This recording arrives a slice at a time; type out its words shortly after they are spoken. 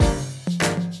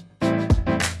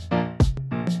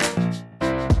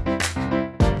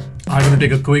I'm going to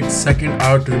take a quick second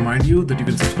out to remind you that you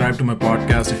can subscribe to my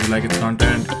podcast if you like its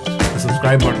content. The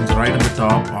subscribe button is right on the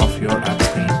top of your app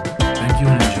screen. Thank you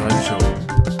and enjoy the show.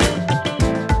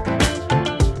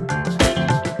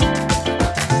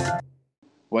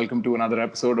 Welcome to another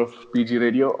episode of PG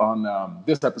Radio. On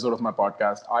this episode of my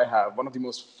podcast, I have one of the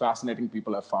most fascinating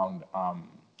people I've found.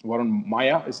 Varun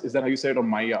Maya, is that how you say it, or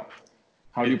Maya?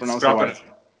 How do you pronounce proper. it?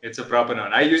 It's a proper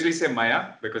noun. I usually say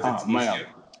Maya because it's Maya. easier.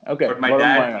 Okay. But my Varun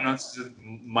dad Maya. pronounces it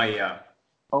Maya.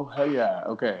 Oh, hell yeah.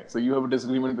 Okay. So you have a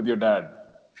disagreement with your dad.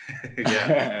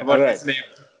 Yeah. All What's right. his name?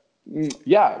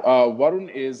 Varun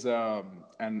is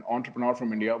an entrepreneur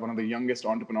from India, one of the youngest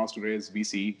entrepreneurs to raise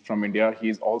VC from India. He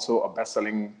is also a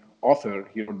best-selling author.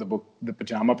 He wrote the book, The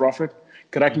Pajama Profit.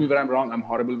 Correct me where I'm wrong. I'm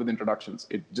horrible with introductions.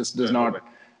 It just does not.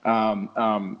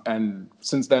 And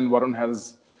since then, Varun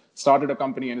has started a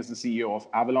company and is the CEO of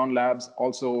Avalon Labs.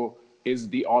 Also is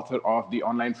the author of the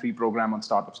online free program on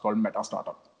startups called Meta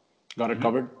Startup. Got it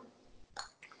covered?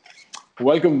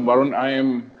 Welcome, Varun. I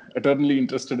am eternally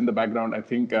interested in the background. I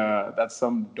think that's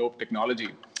some dope technology.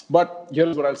 But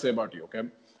here's what I'll say about you, okay?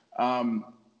 In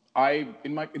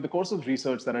the course of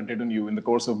research that I did on you, in the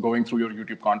course of going through your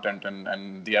YouTube content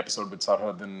and the episode with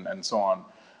Sarhad and so on,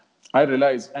 I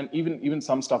realized, and even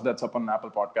some stuff that's up on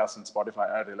Apple Podcasts and Spotify,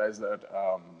 I realized that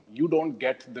you don't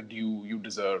get the due you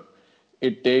deserve.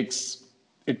 It takes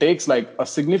like a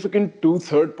significant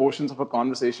 2/3 portions of a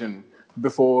conversation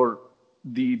before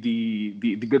the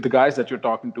guys that you're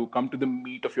talking to come to the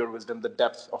meat of your wisdom, the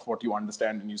depth of what you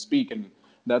understand and you speak. And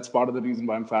that's part of the reason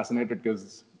why I'm fascinated,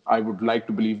 because I would like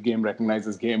to believe game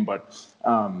recognizes game, but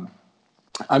I'm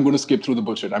going to skip through the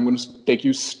bullshit. I'm going to take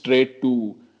you straight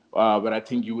to where I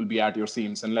think you will be at your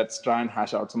seams, and let's try and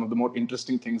hash out some of the more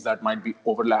interesting things that might be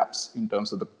overlaps in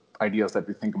terms of the ideas that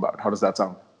we think about. How does that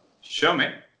sound? Sure,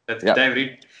 man. Let's dive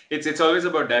in. It's always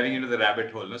about diving into the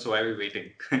rabbit hole, no? So why are we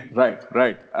waiting? Right.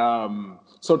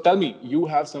 So tell me, you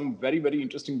have some very, very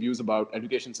interesting views about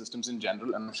education systems in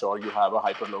general, and I'm sure you have a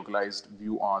hyper-localized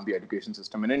view on the education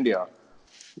system in India.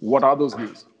 What are those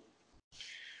views?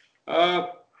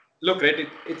 Look, right,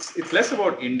 it's less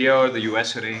about India or the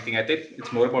US or anything. I think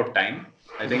it's more about time.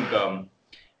 I think,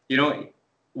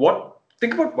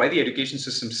 think about why the education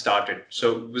system started.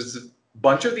 So it was a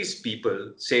bunch of these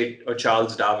people, say a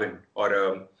Charles Darwin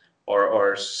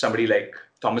or somebody like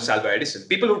Thomas Alva Edison,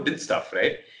 people who did stuff,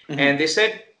 right? And they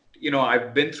said,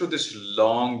 I've been through this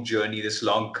long journey, this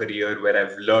long career where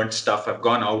I've learned stuff. I've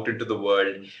gone out into the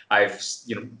world.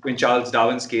 In Charles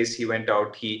Darwin's case, he went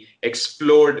out, he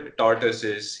explored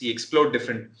tortoises, he explored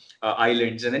different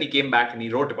islands, and then he came back and he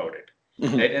wrote about it.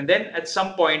 Right? And then at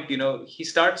some point, he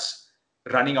starts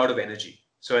running out of energy.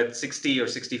 So at 60 or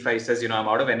 65, he says, I'm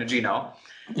out of energy now.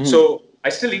 So I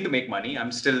still need to make money.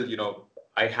 I'm still,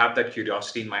 I have that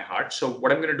curiosity in my heart. So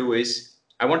what I'm going to do is,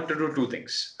 I want to do two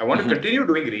things. I want to continue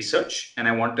doing research, and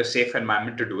I want a safe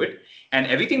environment to do it. And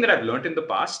everything that I've learned in the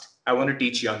past, I want to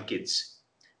teach young kids.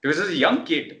 Because as a young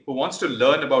kid who wants to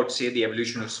learn about, say, the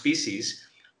evolution of species,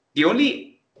 the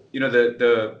only,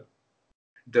 the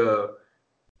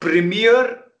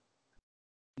premier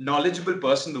knowledgeable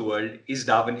person in the world is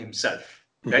Darwin himself,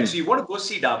 right? So you want to go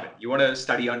see Darwin. You want to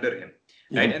study under him,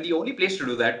 right? And the only place to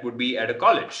do that would be at a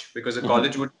college, because a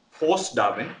college would host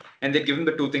Darwin, and they'd give him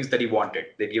the two things that he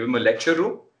wanted. They'd give him a lecture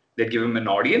room, they'd give him an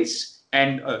audience,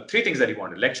 and three things that he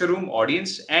wanted: lecture room,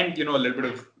 audience, and a little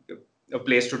bit of a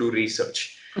place to do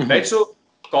research, right? So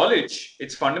college,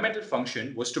 its fundamental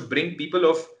function was to bring people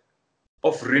of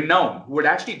renown who had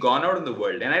actually gone out in the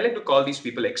world, and I like to call these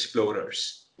people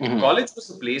explorers. College was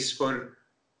a place for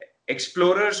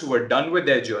explorers who were done with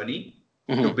their journey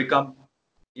to become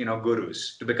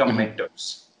gurus, to become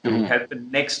mentors, to help the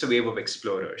next wave of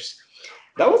explorers.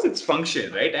 That was its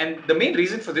function, right? And the main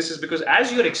reason for this is because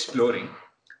as you're exploring,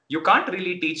 you can't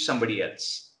really teach somebody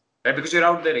else, right? Because you're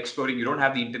out there exploring, you don't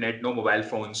have the internet, no mobile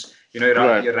phones, you're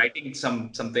writing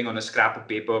something on a scrap of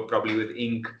paper, probably with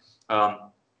ink.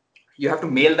 You have to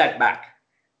mail that back,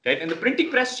 right? And the printing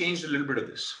press changed a little bit of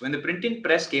this. When the printing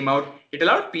press came out, it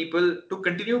allowed people to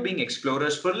continue being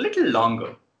explorers for a little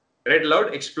longer, right? It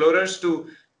allowed explorers to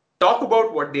talk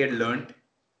about what they had learned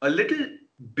a little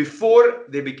before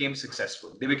they became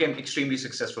successful. They became extremely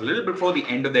successful, a little before the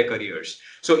end of their careers.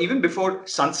 So even before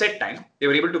sunset time, they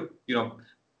were able to,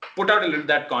 put out a little of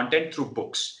that content through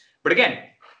books. But again,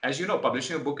 as you know,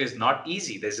 publishing a book is not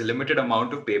easy. There's a limited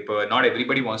amount of paper. Not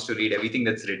everybody wants to read everything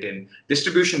that's written.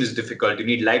 Distribution is difficult. You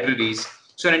need libraries.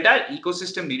 So an entire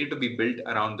ecosystem needed to be built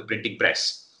around the printing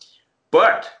press.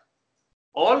 But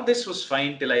all this was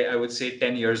fine till I would say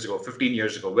 10 years ago, 15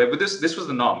 years ago, where this was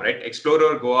the norm, right?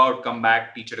 Explorer, go out, come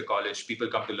back, teach at a college, people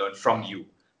come to learn from you.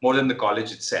 more than the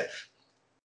college itself.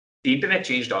 The internet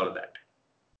changed all of that,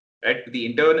 right? With the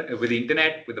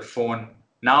internet, with the phone,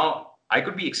 now I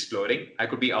could be exploring. I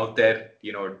could be out there,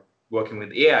 working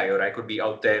with AI, or I could be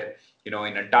out there, in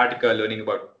Antarctica learning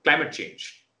about climate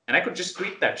change, and I could just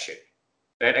tweet that shit,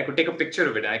 right? I could take a picture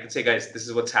of it and I could say, guys, this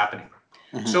is what's happening.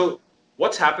 So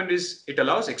what's happened is it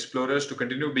allows explorers to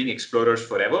continue being explorers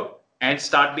forever and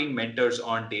start being mentors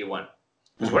on day one.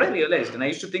 Because what I realized, and I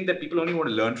used to think that people only want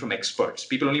to learn from experts.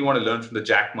 People only want to learn from the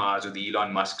Jack Ma's or the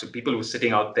Elon Musks, or people who are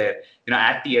sitting out there,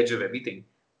 at the edge of everything.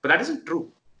 But that isn't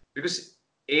true. Because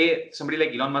somebody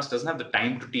like Elon Musk doesn't have the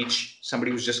time to teach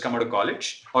somebody who's just come out of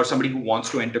college or somebody who wants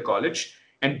to enter college.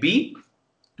 And B,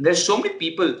 there's so many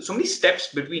people, so many steps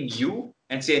between you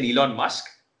and say an Elon Musk,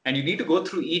 and you need to go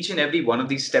through each and every one of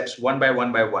these steps one by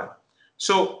one by one.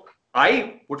 So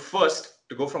I would first,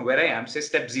 to go from where I am, say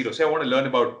step 0. Say I want to learn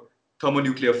about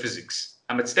thermonuclear physics.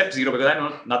 I'm at step 0 because I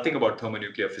know nothing about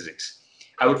thermonuclear physics.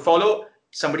 I would follow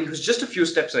somebody who's just a few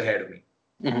steps ahead of me.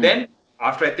 Then,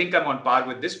 after I think I'm on par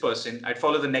with this person, I'd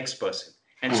follow the next person,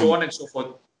 and so on and so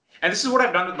forth. And this is what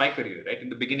I've done with my career, right? In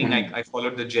the beginning, I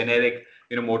followed the generic,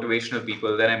 motivational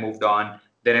people. Then I moved on.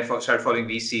 Then I started following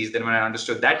VCs. Then when I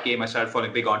understood that game, I started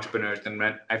following big entrepreneurs. Then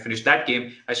when I finished that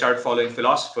game, I started following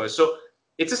philosophers. So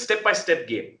it's a step-by-step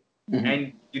game.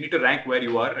 And you need to rank where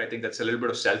you are. I think that's a little bit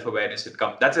of self-awareness that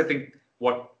comes. That's, I think,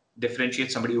 what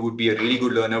differentiates somebody who would be a really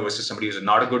good learner versus somebody who's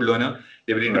not a good learner.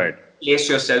 The ability to place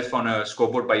yourself on a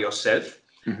scoreboard by yourself.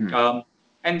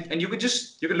 And you could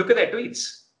look at their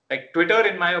tweets. Like Twitter,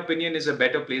 in my opinion, is a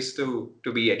better place to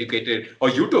be educated, or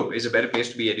YouTube is a better place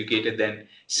to be educated than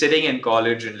sitting in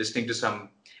college and listening to some.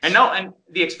 And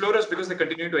the explorers, because they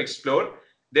continue to explore,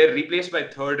 they're replaced by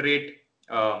third-rate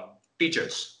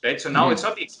teachers, right? So now it's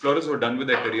not the explorers who are done with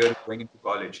their career going into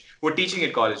college, who are teaching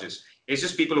at colleges. It's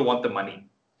just people who want the money,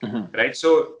 right?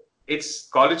 So it's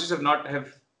colleges and now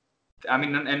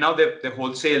they're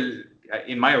wholesale.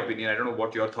 In my opinion, I don't know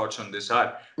what your thoughts on this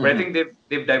are, but I think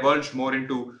they've diverged more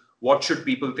into what should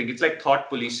people think. It's like thought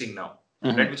policing now,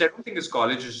 right? Which I don't think is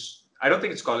college's. I don't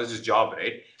think it's college's job,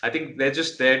 right? I think they're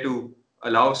just there to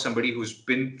allow somebody who's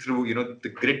been through, the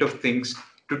grit of things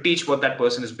to teach what that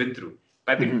person has been through.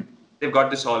 But I think they've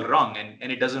got this all wrong,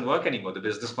 and it doesn't work anymore. The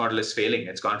business model is failing.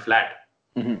 It's gone flat.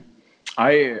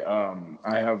 I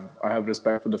have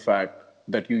respect for the fact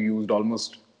that you used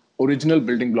almost original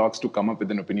building blocks to come up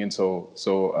with an opinion so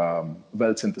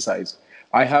well synthesized.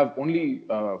 I have only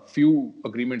a few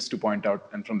agreements to point out,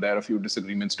 and from there a few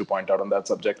disagreements to point out on that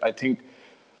subject. I think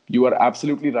you are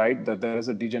absolutely right that there is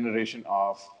a degeneration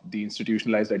of the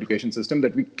institutionalized education system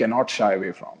that we cannot shy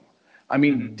away from. I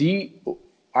mean,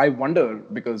 I wonder,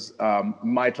 because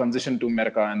my transition to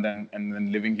America and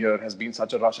then living here has been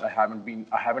such a rush. I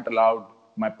haven't allowed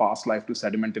my past life to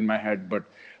sediment in my head. But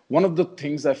one of the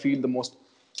things I feel the most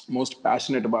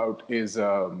passionate about is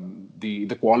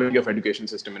the quality of education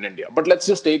system in India. But let's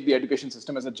just take the education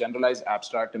system as a generalized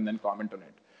abstract and then comment on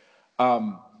it.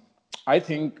 I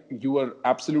think you are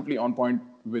absolutely on point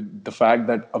with the fact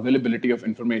that availability of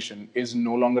information is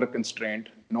no longer a constraint,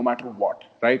 no matter what,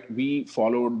 right? We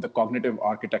followed the cognitive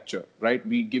architecture, right?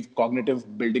 We give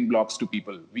cognitive building blocks to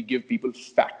people. We give people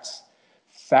facts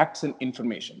and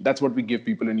information. That's what we give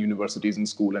people in universities and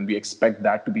school, and we expect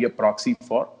that to be a proxy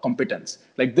for competence.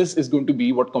 Like, this is going to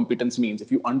be what competence means.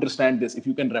 If you understand this, if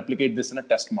you can replicate this in a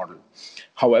test model.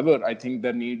 However, I think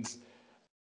there needs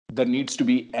to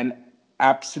be an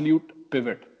absolute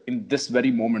pivot in this very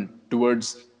moment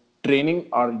towards training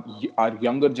our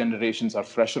younger generations, our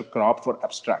fresher crop, for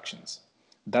abstractions.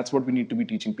 That's what we need to be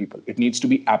teaching people. It needs to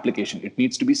be application. It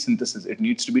needs to be synthesis. It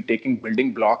needs to be taking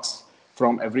building blocks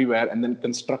from everywhere and then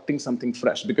constructing something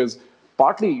fresh,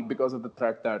 partly because of the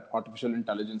threat that artificial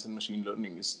intelligence and machine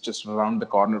learning is just around the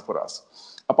corner for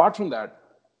us. Apart from that,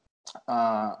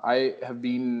 I have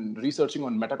been researching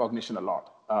on metacognition a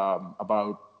lot,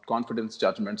 about confidence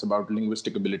judgments, about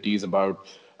linguistic abilities, about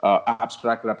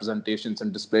abstract representations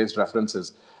and displaced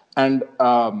references. And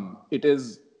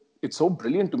it's so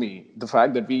brilliant to me, the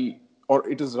fact that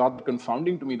it is rather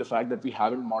confounding to me, the fact that we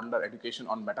haven't modeled our education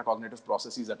on metacognitive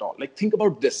processes at all. Like, think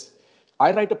about this.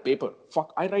 I write a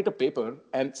paper,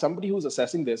 and somebody who's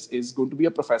assessing this is going to be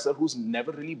a professor who's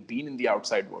never really been in the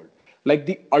outside world. Like,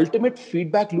 the ultimate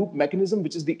feedback loop mechanism,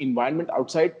 which is the environment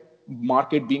outside,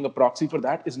 market being a proxy for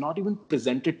that, is not even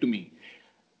presented to me.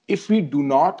 If we do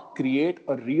not create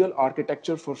a real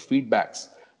architecture for feedbacks,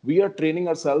 we are training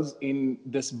ourselves in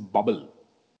this bubble.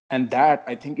 And that,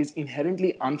 I think, is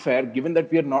inherently unfair, given that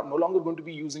we are no longer going to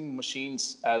be using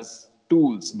machines as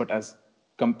tools, but as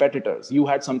competitors. You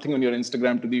had something on your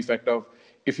Instagram to the effect of,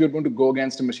 if you're going to go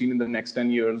against a machine in the next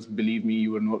 10 years, believe me,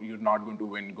 you're not going to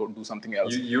win. Go do something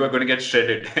else. You are going to get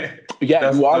shredded.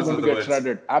 Yeah, you are going to get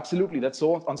shredded. Absolutely. That's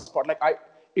so on spot. Like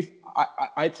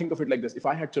I think of it like this. If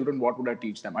I had children, what would I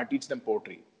teach them? I teach them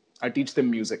poetry. I teach them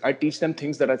music. I teach them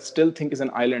things that I still think is an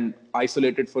island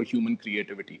isolated for human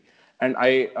creativity.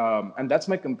 And that's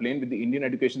my complaint with the Indian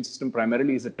education system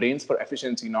primarily is it trains for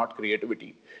efficiency, not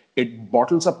creativity. It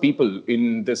bottles up people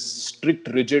in this strict,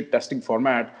 rigid testing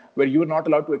format where you are not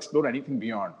allowed to explore anything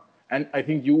beyond. And I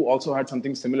think you also had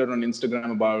something similar on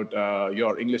Instagram about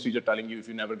your English teacher telling you if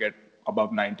you never get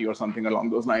above 90 or something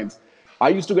along those lines. I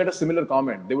used to get a similar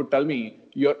comment. They would tell me,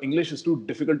 your English is too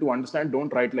difficult to understand.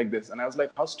 Don't write like this. And I was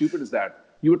like, how stupid is that?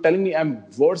 You were telling me I'm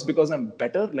worse because I'm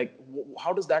better? Like,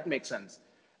 how does that make sense?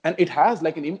 And it has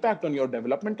like an impact on your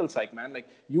developmental psyche, man. Like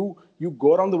you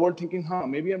go around the world thinking,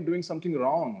 maybe I'm doing something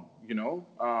wrong,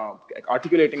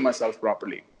 articulating myself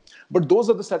properly. But those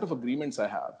are the set of agreements I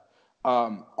have.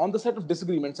 On the set of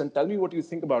disagreements, and tell me what you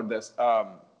think about this.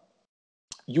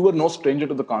 You are no stranger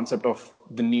to the concept of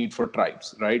the need for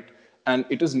tribes, right? And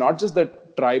it is not just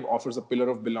that tribe offers a pillar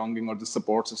of belonging or the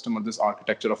support system or this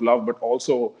architecture of love, but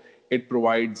also it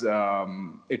provides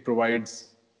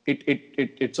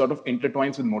it sort of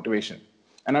intertwines with motivation.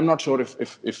 And I'm not sure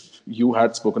if you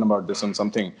had spoken about this on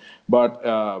something, but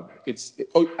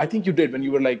I think you did when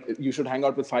you were like, you should hang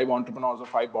out with 5 entrepreneurs or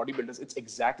 5 bodybuilders. It's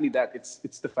exactly that.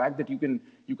 It's the fact that you can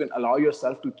allow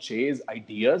yourself to chase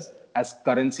ideas as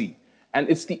currency. And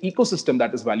it's the ecosystem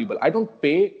that is valuable. I don't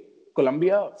pay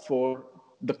Columbia for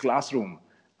the classroom.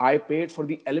 I paid for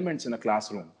the elements in a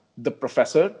classroom. The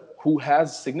professor who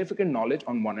has significant knowledge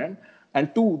on one end,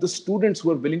 and 2, the students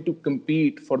who are willing to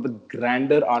compete for the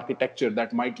grander architecture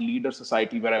that might lead our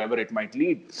society wherever it might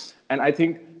lead. And I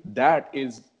think that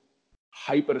is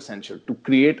hyper essential to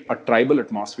create a tribal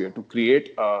atmosphere, to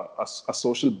create a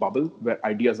social bubble where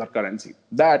ideas are currency.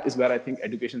 That is where I think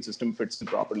education system fits in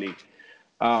properly.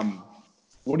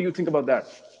 What do you think about that?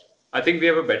 I think we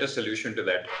have a better solution to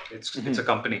that. It's a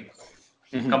company.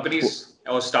 Companies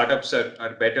or startups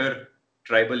are better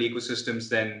tribal ecosystems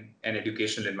than an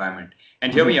educational environment.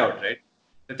 And hear me out, right?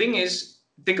 The thing is,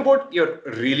 think about your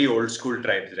really old school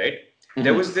tribes, right?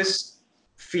 There was this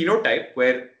phenotype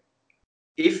where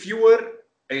if you were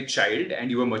a child and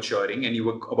you were maturing and you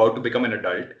were about to become an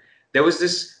adult, there was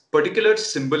this particular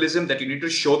symbolism that you need to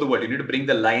show the world. You need to bring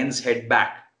the lion's head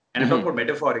back. And I'm talking about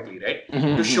metaphorically, right?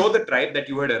 To show the tribe that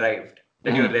you had arrived,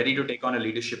 that you're ready to take on a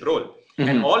leadership role.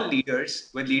 And all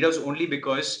leaders were leaders only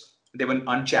because they were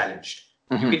unchallenged.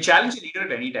 You can challenge a leader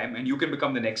at any time and you can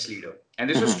become the next leader. And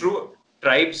this was true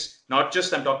tribes, not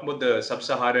just I'm talking about the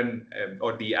sub-Saharan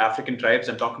or the African tribes.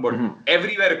 I'm talking about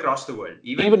everywhere across the world.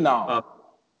 Even now.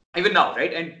 Even now,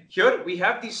 right? And here we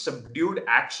have these subdued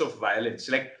acts of violence.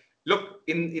 Like, look,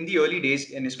 in the early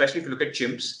days, and especially if you look at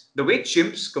chimps, the way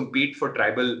chimps compete for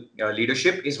tribal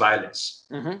leadership is violence,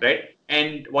 right?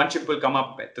 And one chimp will come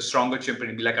up, the stronger chimp,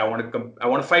 and be like, I want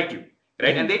to fight you,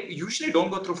 right? And they usually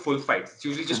don't go through full fights. It's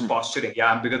usually just posturing.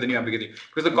 Yeah, I'm bigger than you, I'm bigger than you.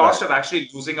 Because the cost of actually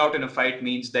losing out in a fight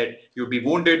means that you'll be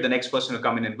wounded, the next person will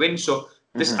come in and win. So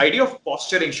this idea of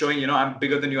posturing, showing, I'm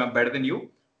bigger than you, I'm better than you,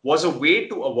 was a way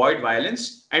to avoid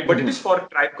violence. But it is for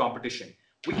tribe competition.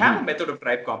 We have a method of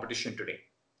tribe competition today.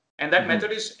 And that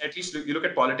method is, at least you look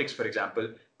at politics, for example,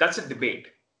 that's a debate,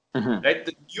 right?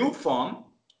 The new form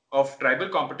of tribal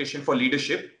competition for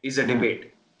leadership is a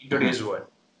debate in today's world,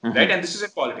 right? And this is in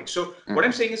politics. So what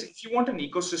I'm saying is, if you want an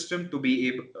ecosystem to be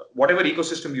able, whatever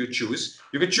ecosystem you choose,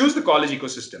 you can choose the college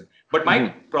ecosystem. But my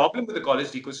problem with the college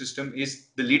ecosystem is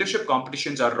the leadership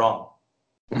competitions are wrong.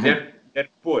 They're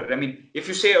poor. I mean, if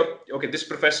you say, okay, this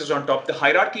professor's on top, the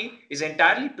hierarchy is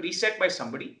entirely preset by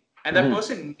somebody. And that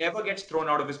person never gets thrown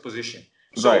out of his position.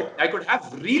 So I could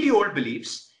have really old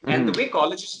beliefs. And the way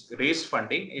colleges raise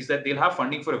funding is that they'll have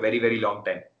funding for a very, very long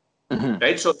time.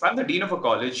 Right? So if I'm the dean of a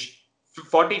college,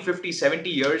 40, 50, 70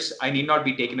 years, I need not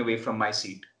be taken away from my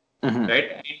seat.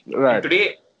 Right? And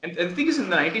today, and the thing is,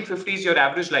 in the 1950s, your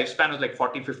average lifespan was like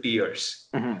 40, 50 years.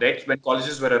 Right? When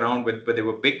colleges were around, when they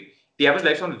were big, the average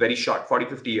lifespan was very short, 40,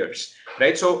 50 years.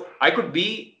 Right? So I could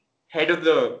be head of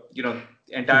the,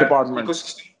 entire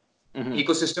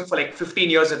ecosystem for like 15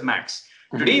 years at max.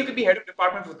 Today, you can be head of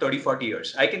department for 30, 40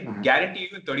 years. I can guarantee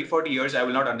you in 30, 40 years, I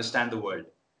will not understand the world.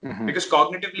 Because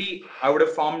cognitively, I would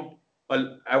have formed,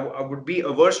 I would be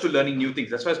averse to learning new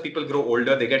things. That's why as people grow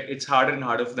older, it's harder and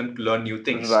harder for them to learn new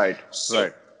things.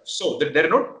 So there are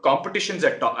no competitions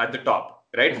at the top,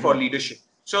 right, for leadership.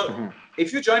 So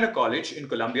if you join a college in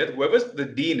Columbia, whoever the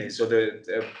dean is or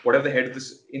the whatever the head of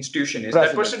this institution is,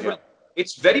 that person will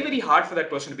it's very, very hard for that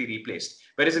person to be replaced.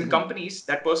 Whereas in companies,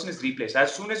 that person is replaced.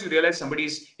 As soon as you realize somebody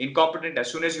is incompetent,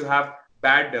 as soon as you have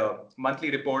bad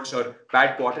monthly reports or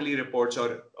bad quarterly reports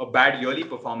or a bad yearly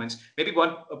performance, maybe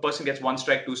a person gets 1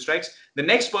 strike, 2 strikes, the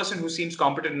next person who seems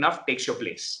competent enough takes your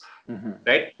place.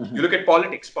 Right? You look at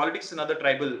politics. Politics is another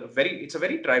it's a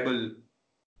very tribal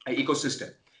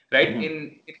ecosystem, right?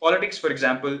 In politics, for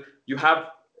example, you have,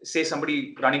 say,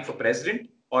 somebody running for president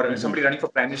or somebody running for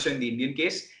prime minister in the Indian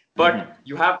case, but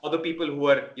you have other people who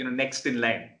are, next in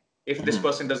line. If this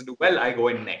person doesn't do well, I go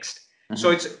in next. So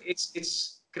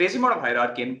it's crazy amount of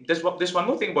hierarchy. And there's one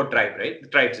more thing about tribe, right? The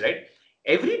tribes, right?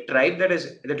 Every tribe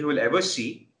that you will ever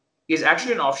see is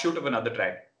actually an offshoot of another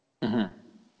tribe.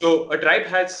 So a tribe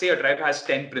has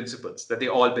 10 principles that they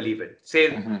all believe in.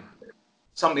 Say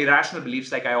some irrational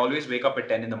beliefs like I always wake up at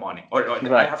 10 in the morning or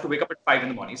I have to wake up at 5 in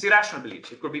the morning. It's irrational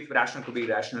beliefs. It could be rational, could be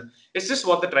irrational. It's just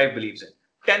what the tribe believes in.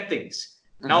 10 things.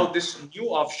 Now this new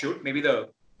offshoot, maybe the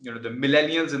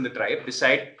millennials in the tribe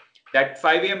decide that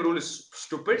 5 a.m. rule is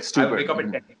stupid. I will wake up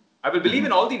at 10. I will believe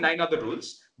in all the 9 other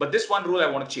rules, but this one rule I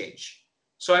want to change.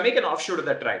 So I make an offshoot of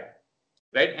that tribe,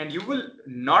 right? And you will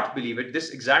not believe it.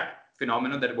 This exact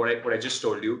phenomenon that what I just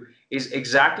told you is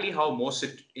exactly how most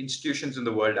institutions in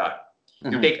the world are.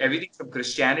 You take everything from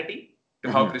Christianity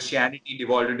to how Christianity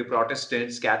devolved into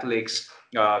Protestants, Catholics,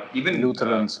 even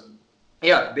Lutherans.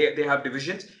 They have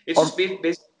divisions. It's just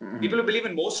based people who believe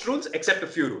in most rules except a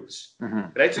few rules,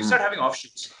 right? So you start having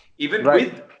offshoots. Even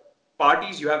with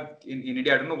parties, you have in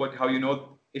India. I don't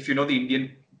know if you know the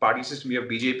Indian party system. You have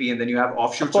BJP, and then you have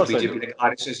offshoots of BJP like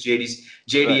RSS,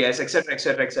 JDS, etc.,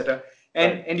 etc., etc.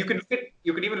 And you can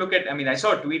even look at. I mean, I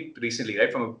saw a tweet recently,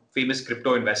 right, from a famous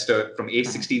crypto investor from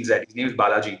A16Z. His name is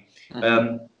Balaji.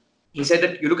 He said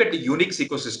that you look at the Unix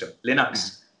ecosystem,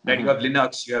 Linux, right? You have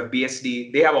Linux, you have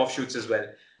BSD. They have offshoots as well.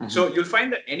 So you'll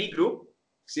find that any group,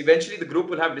 eventually the group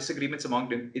will have disagreements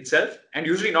among itself, and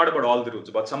usually not about all the rules,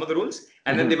 about some of the rules,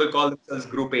 and then they will call themselves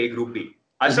Group A, Group B.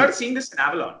 I started seeing this in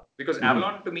Avalon because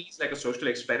Avalon to me is like a social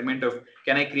experiment of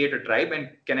can I create a tribe and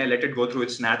can I let it go through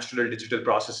its natural digital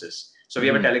processes. So we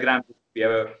have a Telegram group.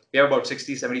 We have about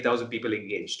 60, 70,000 people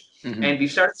engaged. And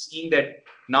we've started seeing that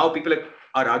now people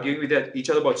are arguing with each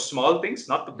other about small things,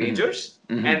 not the majors,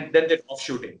 and then they're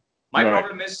offshooting. My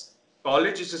problem is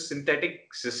college is a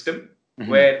synthetic system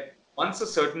where once a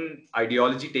certain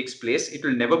ideology takes place, it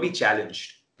will never be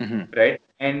challenged, right?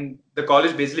 And the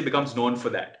college basically becomes known for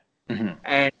that.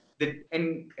 And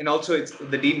also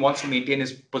the dean wants to maintain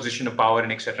his position of power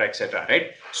and etc.,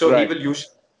 right? So he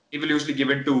will usually give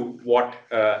in to what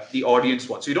the audience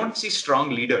wants. So you don't see strong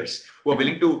leaders who are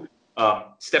willing to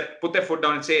put their foot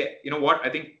down and say, you know what, I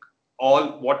think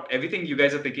everything you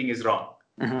guys are thinking is wrong,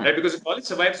 right? Because the college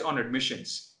survives on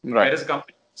admissions, whereas a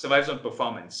company survives on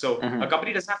performance. So a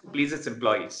company doesn't have to please its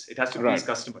employees; it has to please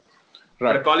customers.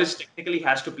 But a college technically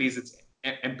has to please its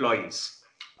employees.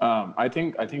 I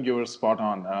think you were spot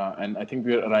on, and I think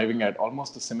we are arriving at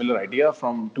almost a similar idea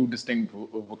from two distinct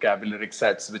vocabulary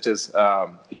sets, which is,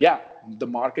 the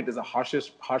market is a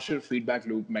harsher feedback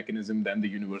loop mechanism than the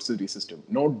university system.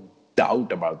 No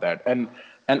doubt about that. And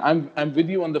I'm with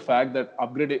you on the fact that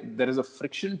there is a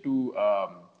friction to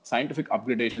scientific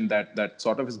upgradation that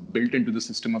sort of is built into the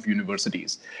system of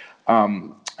universities,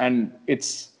 and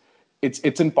it's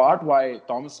in part why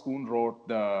Thomas Kuhn wrote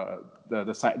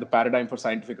the paradigm for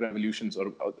scientific revolutions,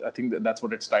 or I think that's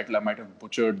what its title. I might have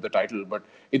butchered the title, but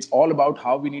it's all about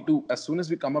how we need to, as soon as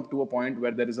we come up to a point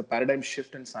where there is a paradigm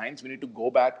shift in science, we need to go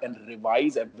back and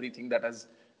revise everything that has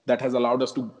allowed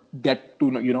us to get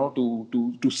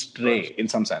to stray in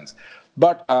some sense.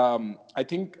 But I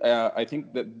think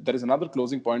that there is another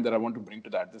closing point that I want to bring to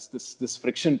that. This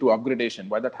friction to upgradation.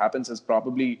 Why that happens is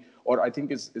probably, or I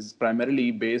think is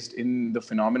primarily based in the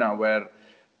phenomena where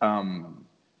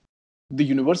the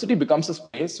university becomes a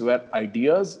space where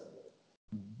ideas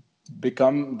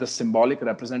become the symbolic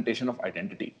representation of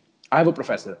identity. I have a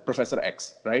Professor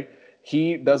X, right?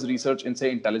 He does research in,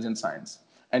 say, intelligence science.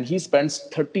 And he spends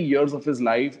 30 years of his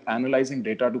life analyzing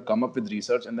data to come up with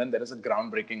research. And then there is a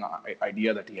groundbreaking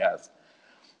idea that he has.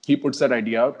 He puts that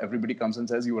idea out. Everybody comes and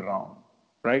says, you were wrong,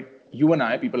 right? You and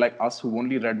I, people like us who've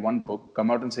only read one book, come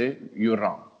out and say, you're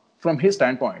wrong. From his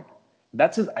standpoint,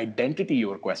 that's his identity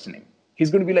you're questioning. He's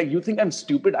going to be like, you think I'm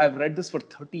stupid? I've read this for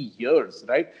 30 years,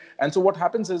 right? And so what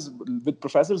happens is with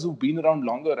professors who've been around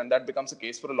longer, and that becomes a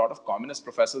case for a lot of communist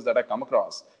professors that I come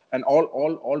across, and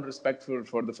all respect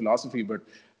for the philosophy, but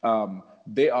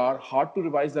they are hard to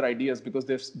revise their ideas because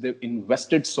they've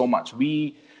invested so much.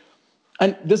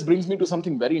 And this brings me to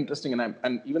something very interesting,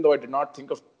 and even though I did not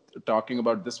think of talking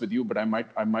about this with you, but I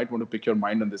might want to pick your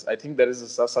mind on this. I think there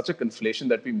is such a conflation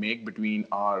that we make between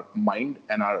our mind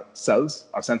and our cells.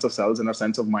 Our sense of cells and our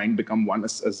sense of mind become one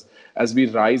as we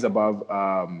rise above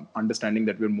understanding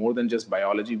that we're more than just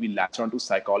biology. We latch onto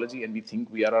psychology and we think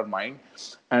we are our mind,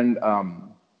 and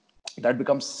that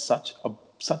becomes such an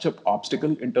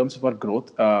obstacle in terms of our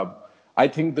growth. I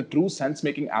think the true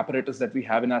sense-making apparatus that we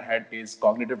have in our head is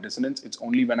cognitive dissonance. It's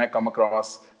only when I come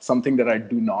across something that I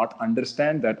do not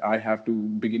understand that I have to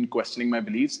begin questioning my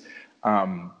beliefs.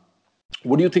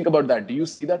 What do you think about that? Do you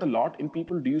see that a lot in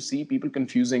people? Do you see people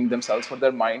confusing themselves for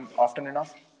their mind often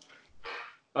enough?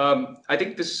 I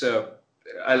think this.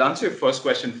 I'll answer your first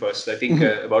question first. I think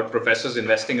about professors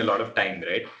investing a lot of time,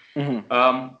 right?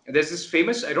 There's this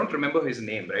famous. I don't remember his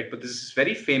name, right? But there's this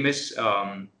very famous.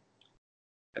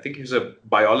 I think he was a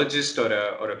biologist or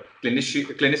a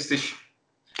clinicist,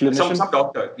 some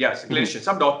doctor. Yes, a clinician,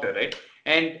 some doctor, right?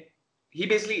 And he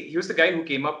was the guy who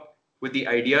came up with the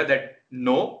idea that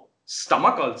no,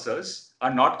 stomach ulcers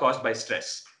are not caused by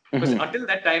stress. Because until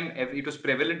that time, it was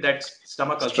prevalent that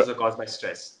stomach ulcers are caused by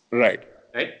stress. Right.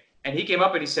 Right. And he came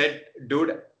up and he said,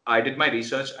 dude, I did my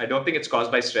research. I don't think it's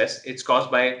caused by stress. It's caused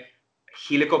by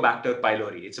Helicobacter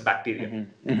pylori. It's a bacteria.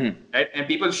 Right? And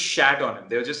people shat on him.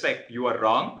 They were just like, you are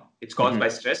wrong. It's caused by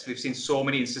stress. We've seen so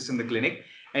many instances in the clinic.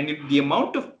 And the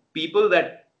amount of people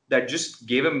that just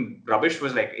gave him rubbish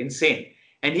was like insane.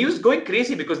 And he was going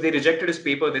crazy because they rejected his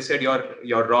paper. They said,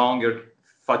 you're wrong. You're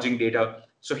fudging data.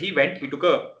 So he took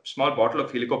a small bottle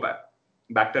of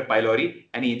Helicobacter pylori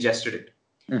and he ingested it.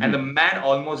 And the man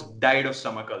almost died of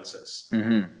stomach ulcers.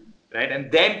 Right?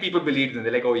 And then people believed him.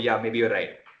 They're like, oh yeah, maybe you're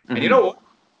right. And you know what?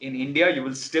 In India, you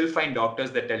will still find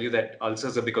doctors that tell you that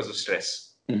ulcers are because of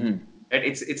stress. And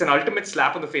it's an ultimate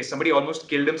slap on the face. Somebody almost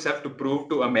killed himself to prove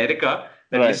to America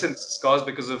that listen, it's caused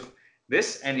because of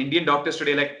this. And Indian doctors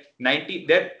today, like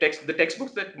the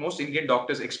textbooks that most Indian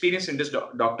doctors, experienced Indian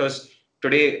doctors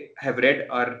today have read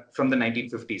are from the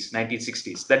 1950s,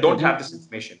 1960s that don't have this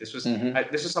information. This was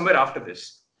somewhere after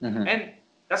this. And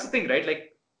that's the thing, right?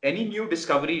 Like any new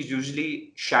discovery is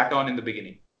usually shat on in the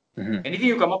beginning. Anything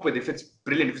you come up with, if it's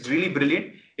brilliant, if it's really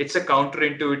brilliant, it's a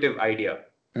counterintuitive idea.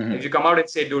 If you come out and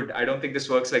say, dude, I don't think this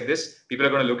works like this, people are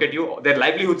going to look at you. Their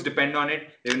livelihoods depend on it.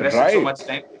 They've invested so much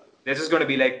time. They're just going to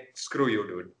be like, screw you,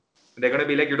 dude. They're going to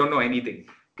be like, you don't know anything.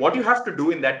 What you have to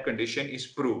do in that condition is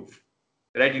prove.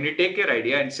 Right? You need to take your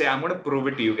idea and say, I'm going to prove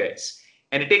it to you guys.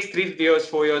 And it takes 3 years,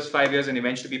 4 years, 5 years, and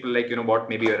eventually people are like, you know what,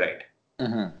 maybe you're right.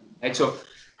 Right? So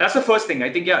that's the first thing. I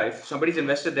think, if somebody's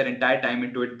invested their entire time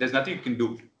into it, there's nothing you can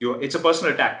do. It's a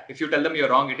personal attack. If you tell them you're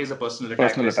wrong, it is a personal attack.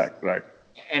 Personal attack, right.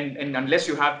 And unless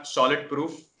you have solid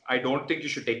proof, I don't think you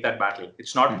should take that battle.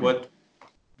 It's not worth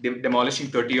demolishing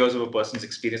 30 years of a person's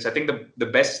experience. I think the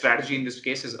best strategy in this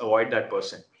case is avoid that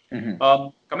person.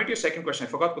 Coming to your second question, I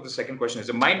forgot what the second question is.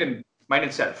 The mind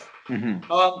and self.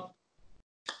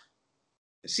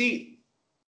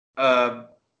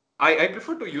 I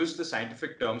prefer to use the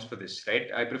scientific terms for this, right?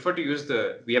 I prefer to use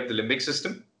we have the limbic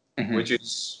system, which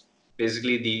is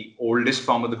basically the oldest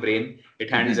form of the brain.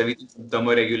 It handles everything from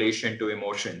thermoregulation to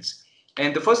emotions.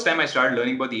 And the first time I started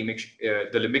learning about the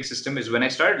limbic system is when I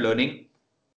started learning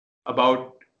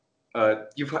about, have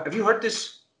you heard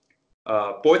this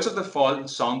Poets of the Fall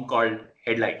song called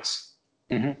Headlights?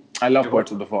 I love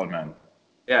Poets of the Fall, man.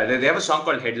 Yeah, they have a song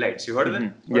called Headlights. You heard of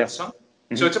it? Yes. Song?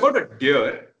 So it's about a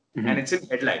deer. And it's in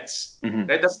headlights.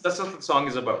 Right? That's what the song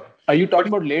is about. Are you talking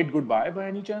about Late Goodbye by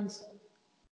any chance?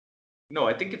 No,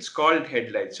 I think it's called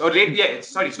Headlights. Or Late,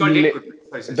 it's called Late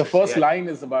Goodbye. Sorry, the first line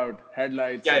is about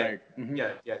headlights, right?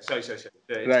 Sorry.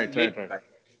 Right.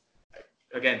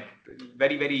 Again,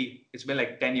 very, very, it's been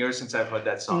like 10 years since I've heard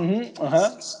that song.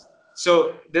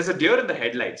 So there's a deer in the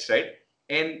headlights, right?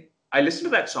 And I listened to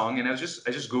that song and I just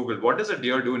Googled, what does a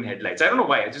deer do in headlights? I don't know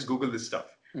why, I just Googled this stuff.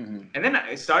 And then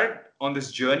I started on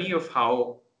this journey of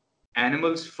how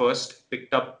animals first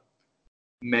picked up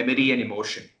memory and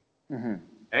emotion.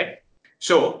 Right?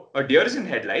 So a deer is in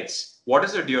headlights. What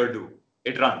does a deer do?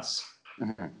 It runs.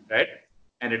 Right?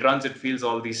 And it runs, it feels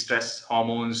all these stress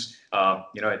hormones,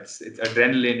 it's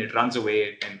adrenaline, it runs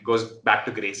away and goes back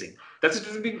to grazing. That's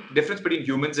the difference between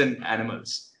humans and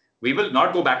animals. We will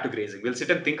not go back to grazing. We'll sit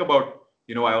and think about,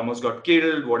 I almost got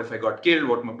killed. What if I got killed?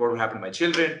 What will happen to my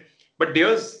children? But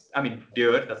deer, that's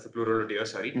the plural of deer,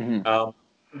 sorry.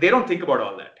 They don't think about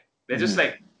all that. They're just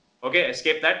like, okay,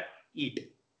 escape that,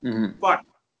 eat. But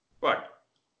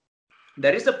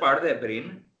there is a part of their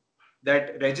brain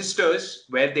that registers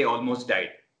where they almost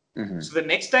died. So the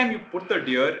next time you put the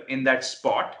deer in that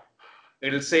spot,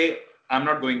 it'll say, I'm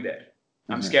not going there.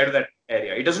 I'm scared of that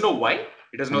area. It doesn't know why.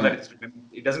 It doesn't know that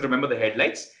it doesn't remember the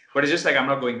headlights, but it's just like I'm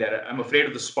not going there. I'm afraid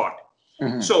of the spot.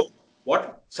 So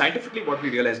what we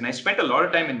realized, and I spent a lot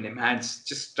of time in NIMHANS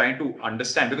just trying to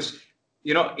understand, because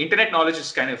internet knowledge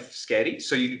is kind of scary.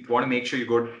 So you want to make sure you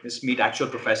go just meet actual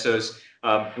professors,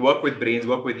 work with brains,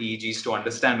 work with EEGs to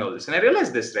understand all this. And I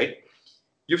realized this, right?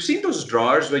 You've seen those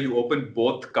drawers where you open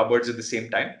both cupboards at the same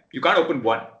time. You can't open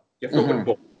one. You have to open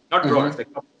both. Not drawers,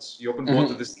 like cupboards. You open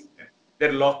both at the same time.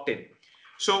 They're locked in.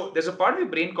 So there's a part of your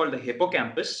brain called the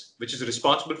hippocampus, which is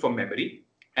responsible for memory.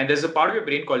 And there's a part of your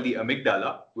brain called the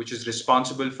amygdala, which is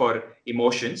responsible for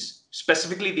emotions,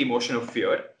 specifically the emotion of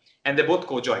fear. And they're both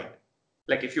co-joined.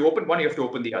 Like if you open one, you have to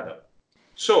open the other.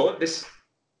 So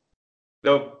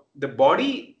the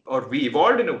body, or we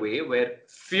evolved in a way where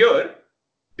fear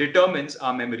determines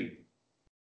our memory,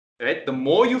 right? The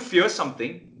more you fear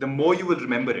something, the more you will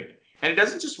remember it. And it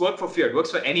doesn't just work for fear, it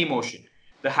works for any emotion.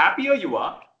 The happier you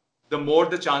are, the more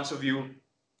the chance of you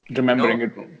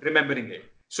remembering it.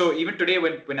 So even today,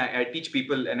 when I teach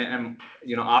people and I'm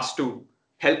asked to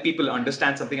help people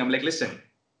understand something, I'm like, listen,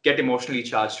 get emotionally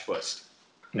charged first,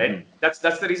 right? That's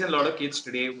the reason a lot of kids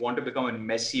today want to become a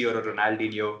Messi or a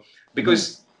Ronaldinho,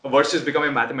 because versus becoming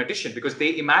a mathematician, because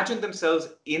they imagine themselves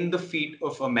in the feet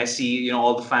of a Messi,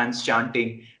 all the fans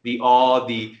chanting, the awe,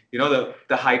 the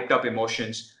hyped up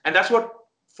emotions, and that's what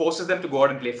forces them to go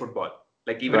out and play football.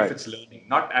 Like even if it's learning,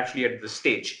 not actually at the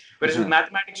stage. Whereas with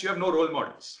mathematics, you have no role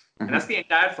models. And that's the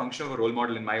entire function of a role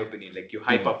model, in my opinion. Like you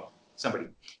hype up somebody.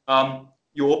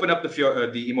 You open up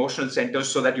the emotional centers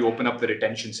so that you open up the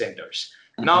retention centers.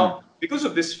 Now, because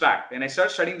of this fact, and I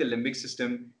started studying the limbic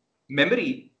system,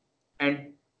 memory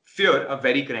and fear are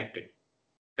very connected,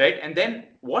 right? And then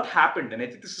what happened, and I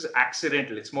think this is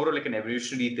accidental, it's more like an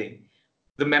evolutionary thing.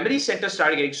 The memory center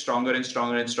started getting stronger and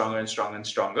stronger and stronger and stronger and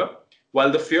stronger, while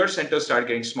the fear center started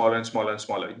getting smaller and smaller and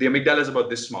smaller. The amygdala is about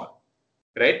this small,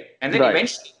 right? And then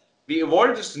eventually we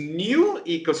evolved this new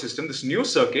ecosystem, this new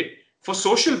circuit for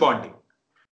social bonding.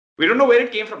 We don't know where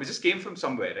it came from. It just came from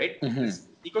somewhere, right? This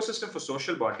ecosystem for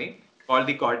social bonding called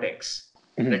the cortex.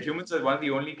 That humans are one of the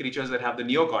only creatures that have the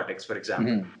neocortex, for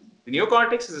example. The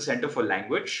neocortex is a center for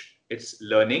language. It's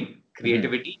learning,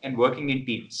 creativity, and working in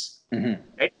teams,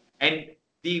 right? And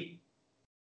the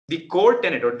core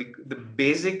tenet, or the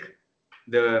basic,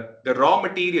 the raw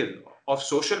material of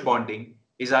social bonding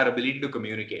is our ability to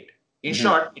communicate. In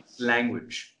short, it's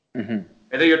language.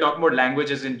 Whether you're talking about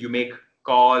language as in you make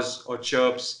caws or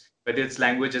chirps, whether it's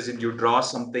language as in you draw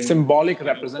something. Symbolic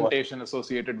representation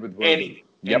associated with words. Anything.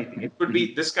 It could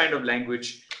be this kind of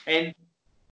language. And,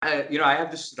 I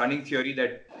have this running theory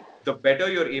that the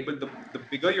better you're able, the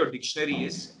bigger your dictionary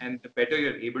is, and the better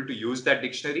you're able to use that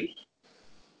dictionary,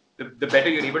 the better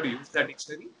you're able to use that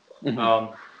dictionary,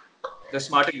 the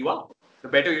smarter you are. The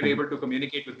better you're able to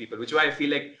communicate with people, which is why I feel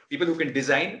like people who can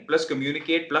design plus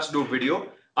communicate plus do video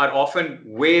are often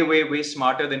way, way, way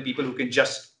smarter than people who can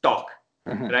just talk,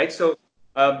 right? So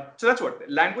that's what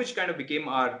language kind of became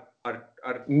our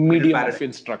medium of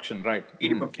instruction, right?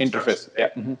 Interface,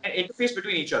 right? And interface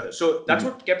between each other. So that's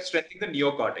what kept strengthening the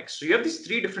neocortex. So you have these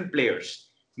three different players: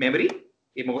 memory,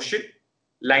 emotion,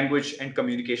 language, and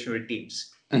communication with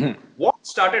teams. What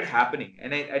started happening,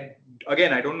 and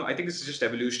I don't know, I think this is just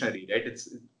evolutionary, right?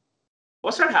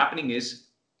 What started happening is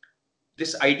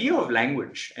this idea of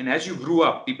language. And as you grew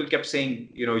up, people kept saying,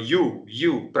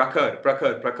 you,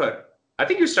 prakhar. I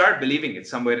think you started believing it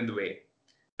somewhere in the way,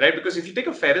 right? Because if you take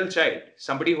a feral child,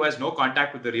 somebody who has no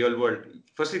contact with the real world,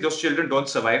 firstly, those children don't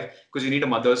survive because you need a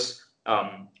mother's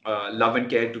love and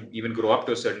care to even grow up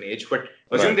to a certain age. But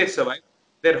assuming they survive,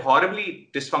 they're horribly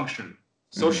dysfunctional.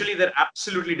 Socially, they're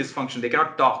absolutely dysfunctional. They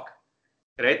cannot talk,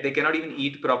 right? They cannot even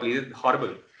eat properly. They're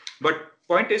horrible. But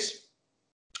point is,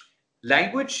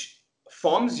 language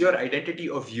forms your identity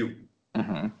of you,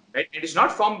 right? It is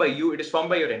not formed by you. It is formed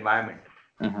by your environment.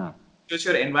 So it's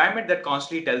your environment that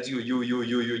constantly tells you,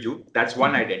 you. That's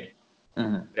one identity,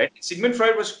 right? Sigmund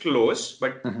Freud was close,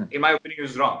 but in my opinion, he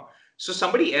was wrong. So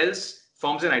somebody else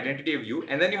forms an identity of you,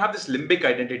 and then you have this limbic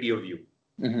identity of you,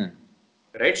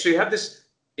 right? So you have this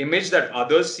image that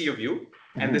others see of you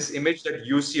and this image that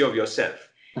you see of yourself.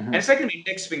 And it's like an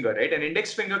index finger, right? An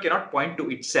index finger cannot point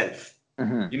to itself.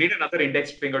 You need another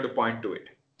index finger to point to it.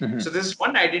 So this is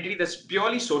one identity that's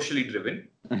purely socially driven,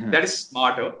 that is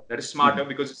smarter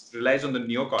because it relies on the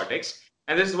neocortex.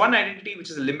 And there's one identity which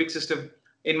is the limbic system.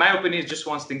 In my opinion, it just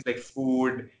wants things like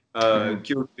food,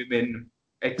 cute women,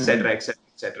 etc.,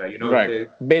 right.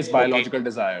 Base biological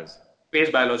desires.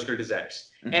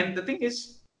 And the thing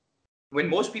is, when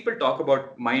most people talk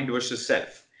about mind versus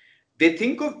self, they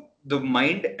think of the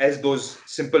mind as those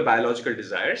simple biological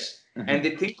desires, and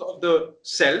they think of the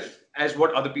self as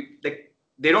what other people, like,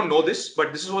 they don't know this,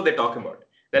 but this is what they're talking about.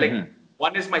 They're like,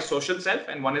 one is my social self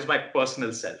and one is my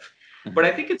personal self. But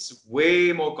I think it's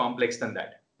way more complex than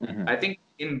that. I think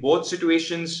in both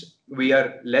situations, we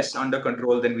are less under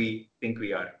control than we think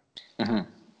we are.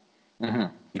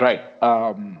 Right.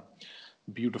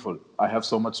 Beautiful. I have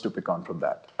so much to pick on from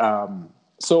that.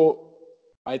 So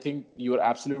I think you are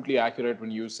absolutely accurate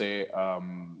when you say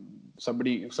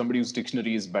somebody whose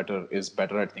dictionary is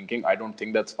better at thinking. I don't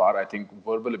think that's far. I think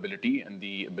verbal ability and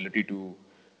the ability to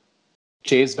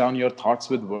chase down your thoughts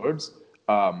with words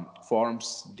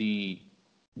forms the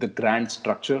grand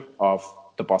structure of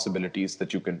the possibilities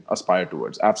that you can aspire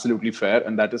towards. Absolutely fair,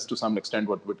 and that is to some extent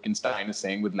what Wittgenstein is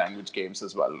saying with language games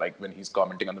as well, like when he's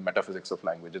commenting on the metaphysics of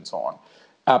language and so on.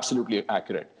 Absolutely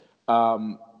accurate.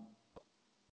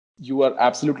 You are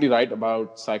absolutely right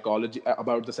about psychology,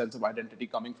 about the sense of identity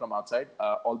coming from outside.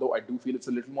 Although I do feel it's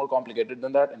a little more complicated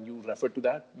than that, and you referred to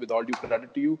that with all due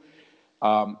credit to you.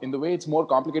 In the way it's more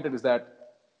complicated is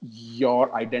that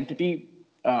your identity,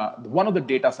 one of the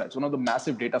data sets, one of the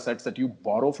massive data sets that you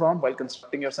borrow from while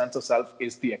constructing your sense of self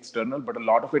is the external, but a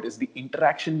lot of it is the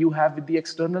interaction you have with the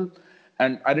external.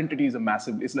 And identity is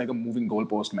it's like a moving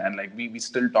goalpost, man. Like we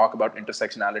still talk about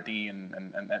intersectionality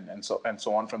and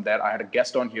so on from there. I had a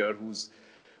guest on here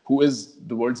who is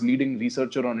the world's leading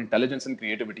researcher on intelligence and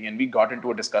creativity. And we got into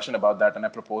a discussion about that. And I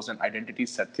proposed an identity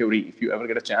set theory. If you ever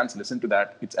get a chance, listen to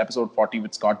that. It's episode 40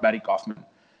 with Scott Barry Kaufman.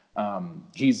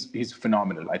 He's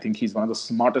phenomenal. I think he's one of the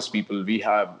smartest people we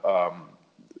have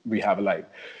alive.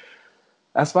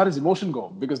 As far as emotion go,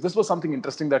 because this was something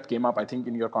interesting that came up, I think,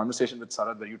 in your conversation with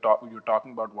Sarad, where you're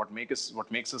talking about what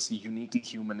makes us uniquely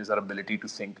human is our ability to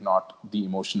think, not the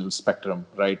emotional spectrum,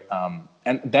 right?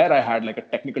 And there I had like a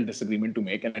technical disagreement to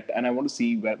make, and I want to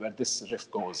see where this riff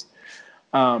goes.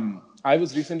 I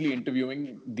was recently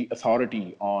interviewing the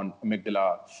authority on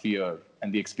amygdala, fear,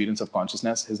 and the experience of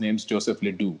consciousness. His name's Joseph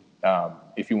Ledoux.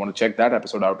 If you want to check that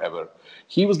episode out ever.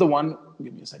 He was the one,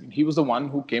 give me a second. He was the one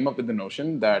who came up with the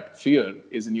notion that fear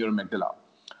is in your amygdala.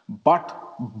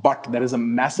 But there is a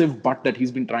massive but that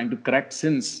he's been trying to correct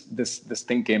since this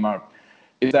thing came out,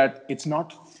 is that it's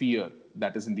not fear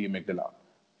that is in the amygdala.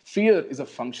 Fear is a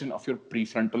function of your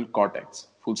prefrontal cortex,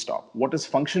 full stop. What is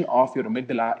function of your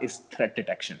amygdala is threat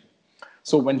detection.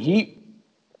 So when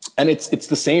it's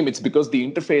the same. It's because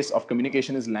the interface of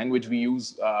communication is language. We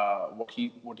use what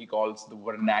he calls the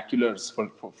vernaculars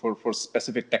for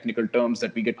specific technical terms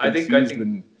that we get confused. I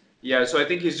think yeah. So I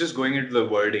think he's just going into the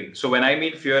wording. So when I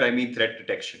mean fear, I mean threat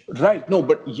detection. Right. No,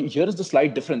 but here is the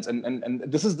slight difference, and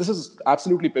this is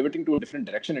absolutely pivoting to a different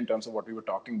direction in terms of what we were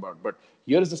talking about. But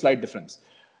here is the slight difference.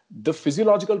 The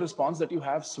physiological response that you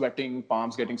have, sweating,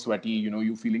 palms getting sweaty,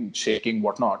 you feeling shaking,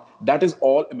 whatnot, that is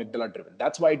all amygdala driven.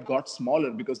 That's why it got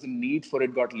smaller, because the need for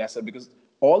it got lesser, because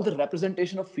all the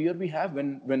representation of fear we have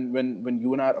when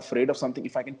you and I are afraid of something,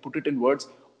 if I can put it in words,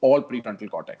 all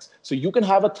prefrontal cortex. So you can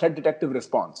have a threat detective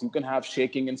response. You can have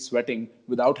shaking and sweating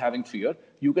without having fear.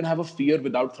 You can have a fear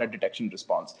without threat detection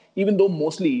response, even though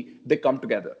mostly they come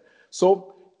together.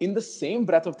 So in the same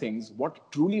breath of things,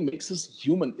 what truly makes us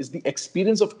human is the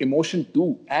experience of emotion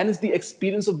too, and is the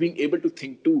experience of being able to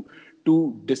think too.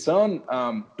 To discern,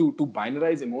 to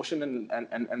binarize emotion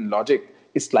and logic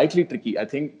is slightly tricky. I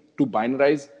think to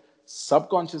binarize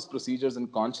subconscious procedures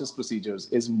and conscious procedures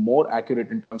is more accurate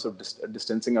in terms of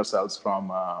distancing ourselves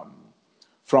from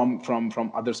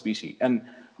other species. And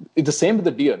it's the same with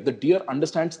the deer. The deer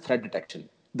understands threat detection.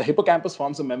 The hippocampus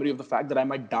forms a memory of the fact that I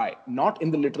might die, not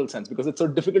in the literal sense, because it's so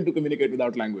difficult to communicate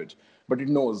without language, but it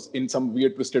knows in some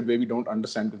weird twisted way we don't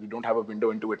understand because we don't have a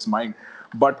window into its mind.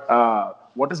 But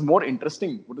what is more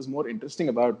interesting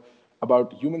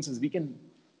about humans is we can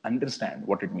understand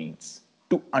what it means.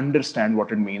 To understand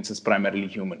what it means is primarily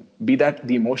human, be that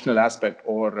the emotional aspect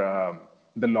or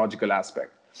the logical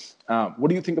aspect. What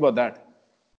do you think about that?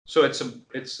 So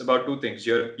it's about two things.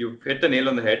 You've hit the nail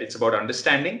on the head. It's about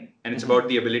understanding, and it's about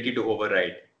the ability to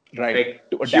override. Right.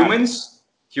 Like, humans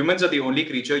are the only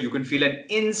creature you can feel an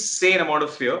insane amount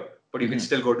of fear, but you can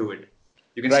still go do it.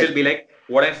 You can still be like,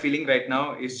 what I'm feeling right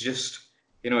now is just,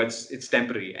 it's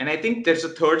temporary. And I think there's a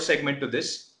third segment to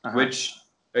this, which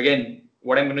again,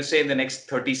 what I'm going to say in the next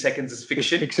 30 seconds is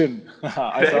fiction. It's fiction.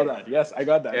 I saw that. Yes, I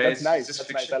got that. That's nice.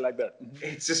 That's nice. I like that.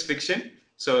 It's just fiction.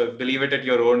 So believe it at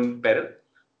your own peril.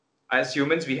 As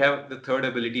humans, we have the third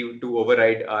ability to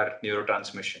override our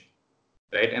neurotransmission,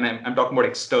 right? And I'm talking about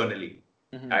externally,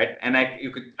 right? And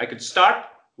I could start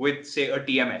with, say, a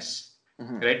TMS,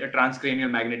 right? A transcranial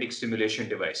magnetic stimulation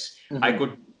device. I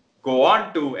could go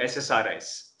on to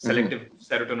SSRIs, selective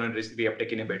serotonin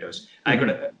reuptake inhibitors. I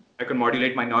could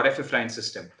modulate my norepinephrine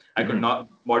system. I could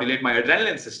modulate my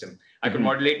adrenaline system. I could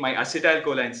modulate my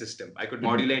acetylcholine system. I could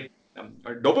modulate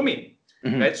dopamine,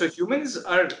 right? So humans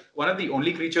are one of the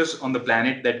only creatures on the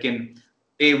planet that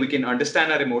we can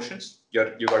understand our emotions. You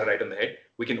got it right on the head.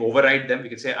 We can override them. We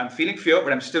can say, I'm feeling fear,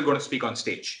 but I'm still going to speak on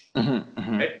stage,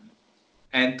 right?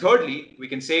 And thirdly, we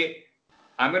can say,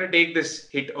 I'm going to take this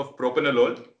hit of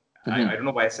propranolol. I don't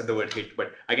know why I said the word hit,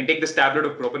 but I can take this tablet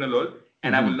of propranolol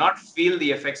and I will not feel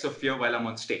the effects of fear while I'm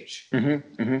on stage, right?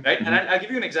 And I'll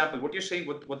give you an example. What you're saying,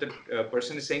 what the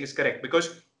person is saying is correct,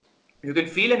 because you can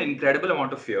feel an incredible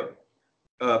amount of fear.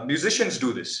 Musicians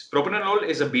do this. Propranolol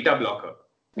is a beta blocker.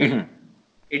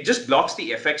 It just blocks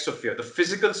the effects of fear, the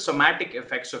physical somatic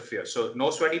effects of fear. So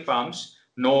no sweaty palms,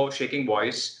 no shaking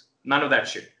voice, none of that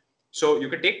shit. So you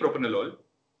can take propranolol.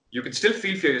 You can still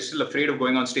feel fear. You're still afraid of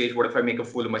going on stage. What if I make a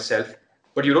fool of myself?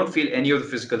 But you don't feel any of the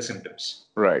physical symptoms.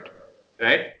 Right.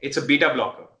 It's a beta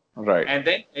blocker. Right. And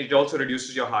then it also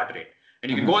reduces your heart rate. And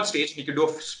you can go on stage and you can do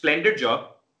a splendid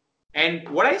job. And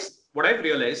what I've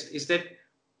realized is that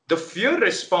the fear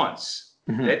response,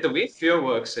 right, the way fear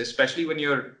works, especially when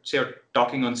you're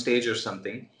talking on stage or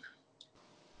something,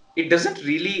 it doesn't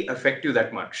really affect you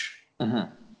that much.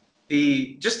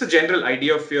 Just the general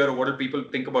idea of fear or what do people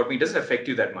think about me doesn't affect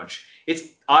you that much. It's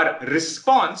our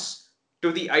response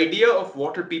to the idea of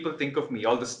what will people think of me.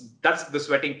 All this, that's the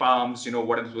sweating palms,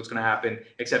 what's going to happen,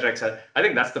 etc., etc. I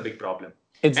think that's the big problem.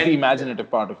 It's the imaginative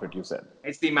part of it, you said.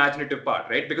 It's the imaginative part,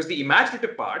 right? Because the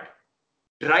imaginative part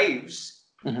drives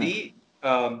the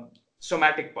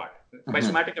somatic part. By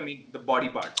somatic, I mean the body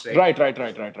parts, right?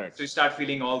 Right. So you start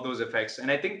feeling all those effects.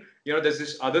 And I think, there's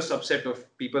this other subset of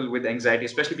people with anxiety,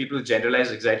 especially people with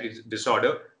generalized anxiety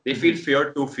disorder. They feel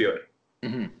fear to fear.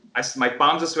 My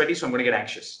palms are sweaty, so I'm going to get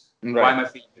anxious. Right. Why am I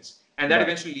feeling this? And that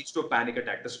eventually leads to a panic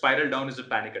attack. The spiral down is a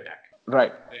panic attack.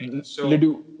 Right. So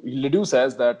Ledoux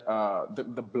says that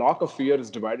the block of fear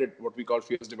is divided, what we call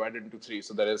fear is divided into three.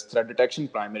 So there is threat detection,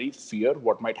 primary, fear,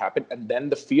 what might happen, and then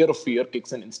the fear of fear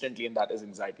kicks in instantly, and that is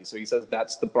anxiety. So he says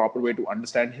that's the proper way to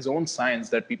understand his own science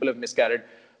that people have miscarried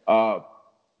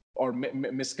or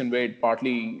misconveyed,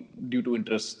 partly due to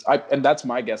interests. And that's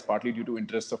my guess, partly due to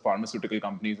interests of pharmaceutical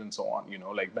companies and so on,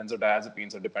 like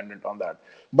benzodiazepines are dependent on that.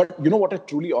 But what I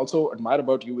truly also admire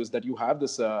about you is that you have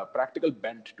this practical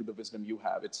bent to the wisdom you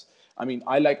have.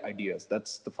 I like ideas.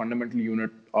 That's the fundamental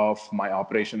unit of my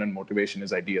operation and motivation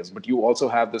is ideas. But you also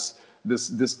have this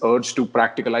urge to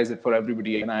practicalize it for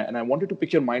everybody. And I wanted to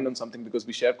pick your mind on something because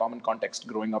we share common context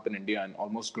growing up in India and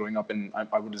almost growing up in,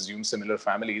 I would assume, similar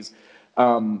families.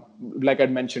 Like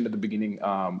I'd mentioned at the beginning,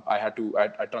 I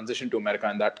transitioned to America,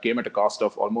 and that came at a cost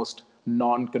of almost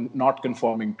not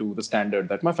conforming to the standard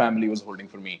that my family was holding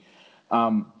for me.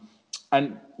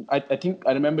 And I think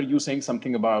I remember you saying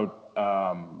something about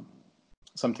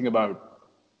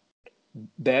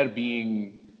there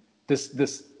being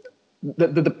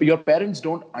your parents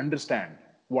don't understand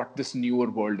what this newer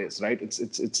world is, right?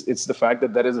 It's the fact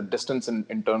that there is a distance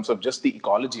in terms of just the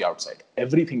ecology outside.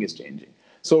 Everything is changing.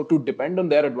 So to depend on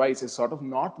their advice is sort of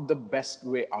not the best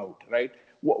way out, right?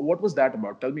 What was that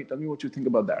about? Tell me what you think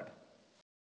about that.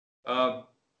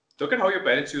 Look at how your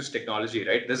parents use technology,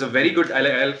 right? There's a very good,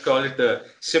 I'll call it the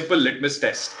simple litmus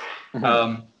test.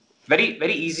 Very,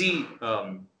 very easy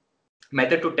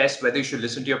method to test whether you should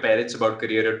listen to your parents about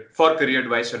career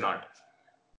advice or not.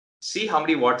 See how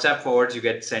many WhatsApp forwards you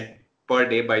get sent per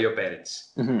day by your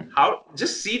parents.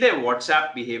 Just see their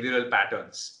WhatsApp behavioral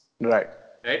patterns. Right.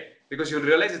 Because you'll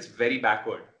realize it's very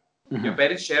backward. Your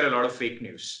parents share a lot of fake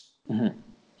news.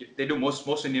 They do.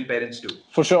 Most Indian parents do.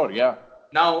 For sure, yeah.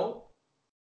 Now,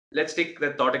 let's take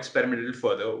the thought experiment a little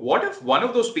further. What if one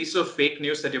of those pieces of fake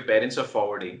news that your parents are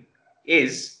forwarding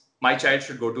is my child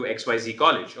should go to XYZ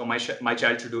college, or my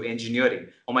child should do engineering,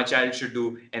 or my child should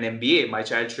do an MBA, my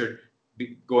child should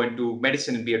go into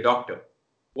medicine and be a doctor?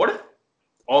 What if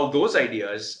all those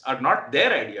ideas are not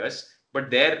their ideas, but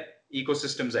their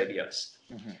ecosystem's ideas?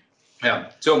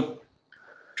 Yeah. So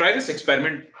try this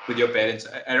experiment with your parents.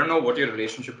 I don't know what your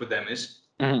relationship with them is.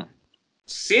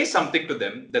 Say something to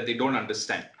them that they don't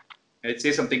understand. Right?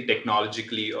 Say something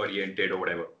technologically oriented or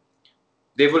whatever.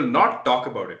 They will not talk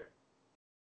about it.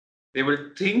 They will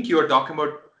think you are talking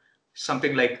about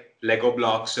something like Lego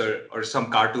blocks or some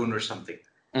cartoon or something.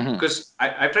 Because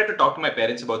I've tried to talk to my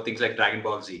parents about things like Dragon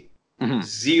Ball Z.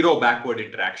 Zero backward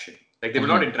interaction. Like they will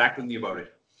not interact with me about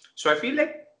it. So I feel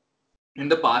like in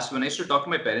the past, when I used to talk to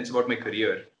my parents about my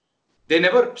career, they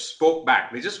never spoke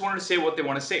back. They just wanted to say what they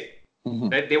want to say.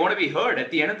 Right? They want to be heard.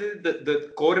 At the end of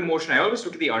the core emotion, I always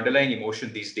look at the underlying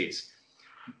emotion these days.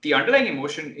 The underlying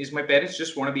emotion is my parents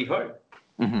just want to be heard.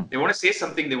 They want to say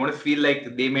something. They want to feel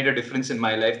like they made a difference in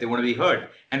my life. They want to be heard.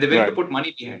 And they're willing to put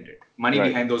money behind it,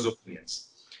 behind those opinions.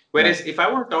 Whereas if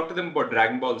I want to talk to them about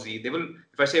Dragon Ball Z, they will,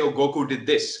 if I say, oh, Goku did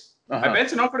this, my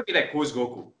parents are not going to be like, who's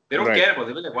Goku? They don't care about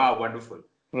it. They'll be like, wow, wonderful.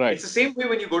 Right. It's the same way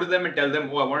when you go to them and tell them,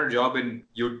 oh, I want a job in,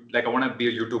 I want to be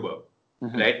a YouTuber,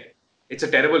 right? It's a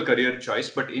terrible career choice,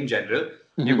 but in general,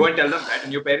 you go and tell them that,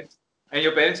 and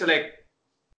your parents are like,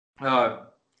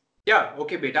 yeah,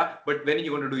 okay, beta, but when are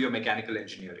you going to do your mechanical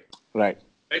engineering? Right.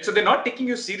 So they're not taking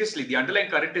you seriously. The underlying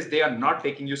current is they are not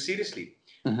taking you seriously.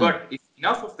 But if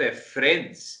enough of their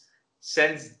friends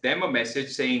sends them a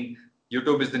message saying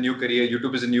YouTube is the new career,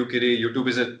 YouTube is a new career, YouTube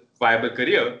is a viable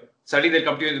career, suddenly they'll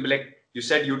come to you and be like, you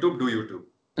said YouTube, do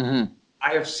YouTube.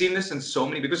 I have seen this in so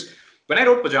many, because when I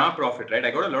wrote Pajama Profit, right,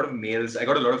 I got a lot of mails, I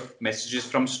got a lot of messages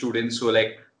from students who are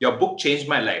like, your book changed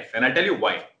my life. And I'll tell you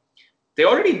why. They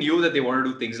already knew that they want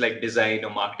to do things like design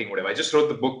or marketing, whatever. I just wrote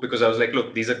the book because I was like,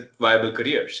 look, these are viable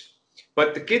careers.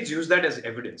 But the kids use that as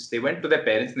evidence. They went to their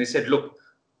parents and they said, look,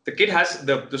 the kid has,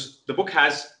 the book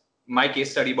has my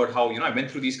case study about how, I went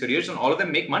through these careers and all of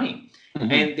them make money.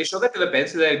 And they show that to the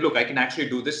parents. They're like, look, I can actually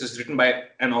do this. It's written by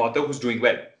an author who's doing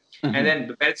well. And then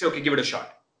the parents say, okay, give it a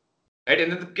shot. Right?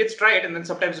 And then the kids try it, and then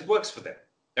sometimes it works for them.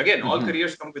 Again, all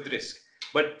careers come with risk.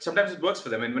 But sometimes it works for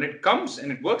them. And when it comes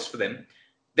and it works for them,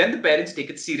 then the parents take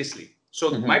it seriously.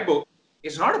 So my book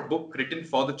is not a book written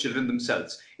for the children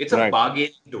themselves. It's a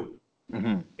bargaining tool.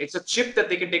 It's a chip that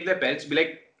they can take their parents and be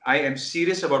like, I am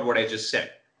serious about what I just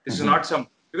said. This is not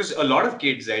because a lot of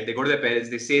kids, right, they go to their parents,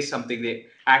 they say something, they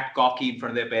act cocky in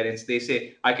front of their parents. They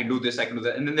say, I can do this, I can do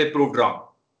that. And then they're proved wrong.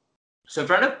 So in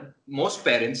front of most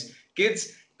parents,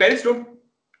 kids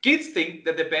think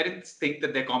that their parents think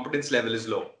that their competence level is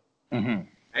low.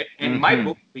 Right? And my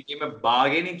book became a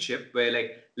bargaining chip where,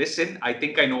 like, listen, I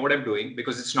think I know what I'm doing,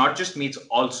 because it's not just me, it's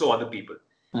also other people.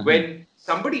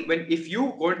 If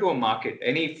you go into a market,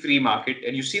 any free market,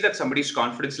 and you see that somebody's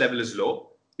confidence level is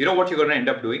low, you know what you're going to end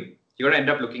up doing? You're going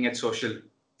to end up looking at social,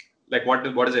 like what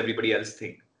does everybody else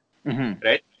think?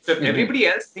 Right? So if everybody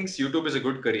else thinks YouTube is a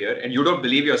good career and you don't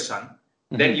believe your son,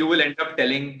 then you will end up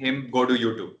telling him, go to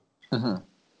YouTube.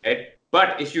 Right?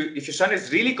 But if your son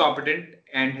is really competent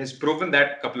and has proven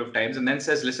that a couple of times and then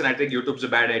says, listen, I think YouTube's a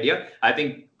bad idea. I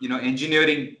think,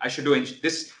 engineering, I should do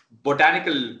this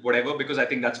botanical whatever, because I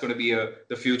think that's going to be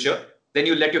the future. Then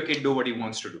you let your kid do what he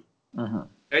wants to do.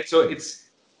 Right? So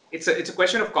it's a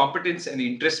question of competence and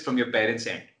interest from your parents'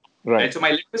 end. Right? So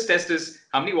my litmus test is,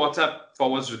 how many WhatsApp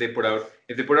forwards do they put out?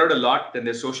 If they put out a lot, then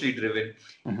they're socially driven.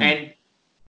 And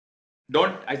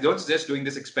I don't suggest doing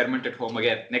this experiment at home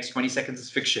again. Next 20 seconds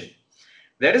is fiction.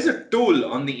 There is a tool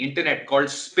on the internet called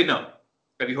Spinner.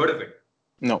 Have you heard of it?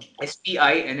 No. Spinner.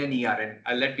 And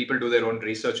I'll let people do their own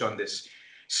research on this.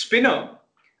 Spinner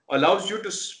allows you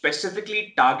to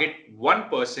specifically target one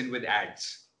person with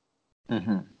ads.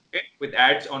 Okay? With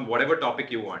ads on whatever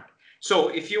topic you want. So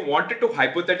if you wanted to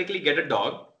hypothetically get a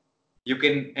dog, you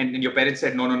can, and your parents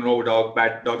said, no,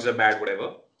 dogs are bad,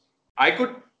 whatever. I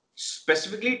could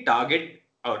specifically target,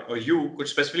 or you could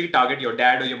specifically target your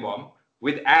dad or your mom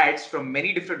with ads from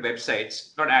many different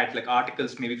websites, not ads, like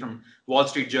articles maybe from Wall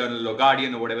Street Journal or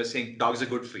Guardian or whatever, saying dogs are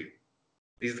good for you.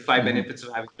 These are the 5 benefits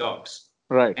of having dogs.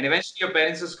 Right. And eventually your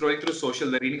parents are scrolling through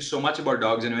social, they're reading so much about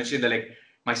dogs, and eventually they're like,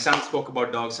 my son spoke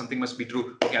about dogs, something must be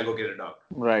true. Okay, I'll go get a dog.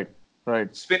 Right.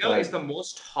 Spinner is the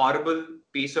most horrible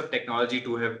piece of technology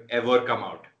to have ever come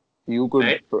out. You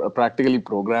could practically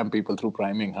program people through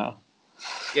priming, huh?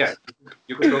 Yeah,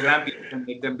 you could program people and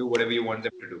make them do whatever you want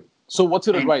them to do. So what's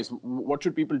your advice? What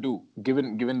should people do,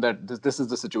 given that this is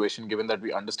the situation, given that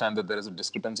we understand that there is a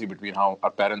discrepancy between how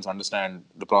our parents understand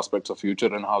the prospects of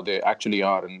future and how they actually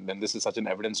are, and then this is such an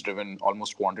evidence-driven,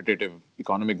 almost quantitative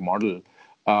economic model.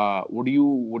 What do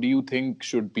you think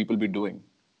should people be doing?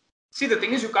 See, the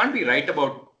thing is, you can't be right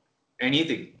about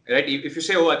anything, right? If you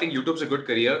say, oh, I think YouTube's a good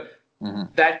career,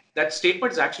 that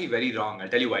statement is actually very wrong. I'll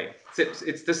tell you why.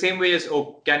 It's the same way as,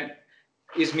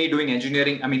 is me doing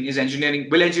engineering? I mean,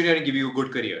 will engineering give you a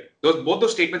good career? Both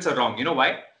those statements are wrong. You know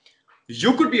why?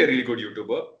 You could be a really good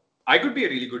YouTuber. I could be a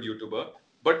really good YouTuber,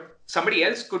 but somebody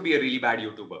else could be a really bad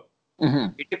YouTuber.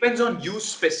 It depends on you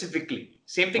specifically.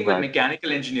 Same thing with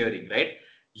mechanical engineering, right?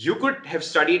 You could have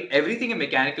studied everything in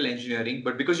mechanical engineering,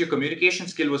 but because your communication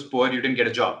skill was poor, you didn't get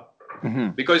a job.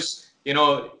 Because,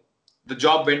 the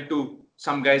job went to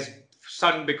some guy's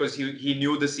son because he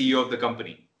knew the CEO of the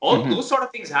company. All those sort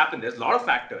of things happen. There's a lot of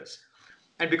factors.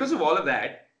 And because of all of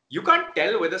that, you can't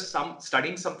tell whether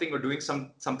studying something or doing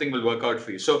something will work out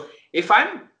for you. So if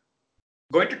I'm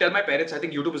going to tell my parents, I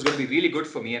think YouTube is going to be really good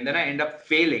for me, and then I end up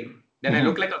failing, then I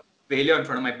look like a failure in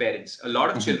front of my parents. A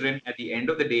lot of children at the end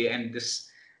of the day, and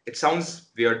it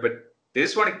sounds weird, but they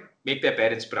just want to make their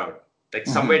parents proud. Like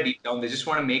somewhere deep down, they just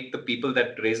want to make the people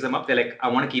that raise them up. They're like, I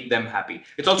want to keep them happy.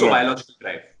 It's also a biological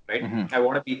drive, right? I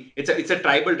want to be. It's a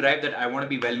tribal drive that I want to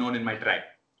be well known in my tribe.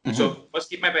 So first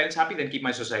keep my parents happy, then keep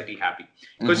my society happy.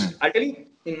 Because I'll tell you,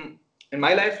 in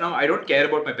my life now, I don't care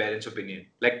about my parents' opinion.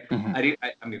 Like I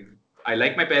mean, I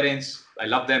like my parents. I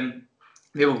love them.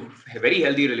 We have a very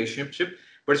healthy relationship,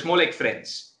 but it's more like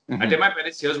friends. I tell my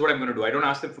parents, here's what I'm going to do. I don't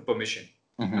ask them for permission.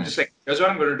 I'm just like, here's what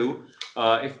I'm going to do.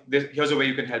 Here's a way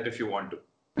you can help if you want to.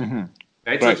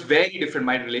 Right? So it's very different.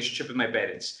 My relationship with my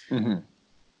parents.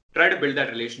 Try to build that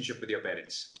relationship with your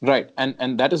parents. Right.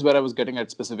 And that is where I was getting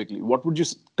at specifically. What would you,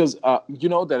 because,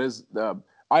 there is,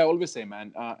 I always say,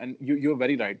 man, and you're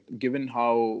very right, given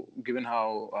how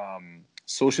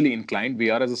socially inclined we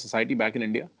are as a society back in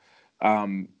India,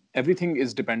 everything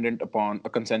is dependent upon a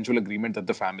consensual agreement that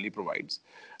the family provides.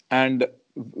 And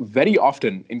very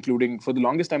often, including for the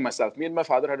longest time myself, me and my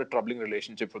father had a troubling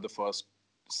relationship for the first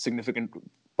significant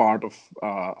part of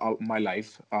my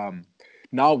life.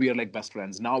 Now we are like best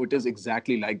friends. Now it is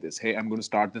exactly like this. Hey, I'm going to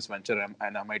start this venture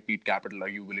and I might need capital. Are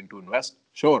you willing to invest?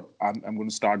 Sure. I'm going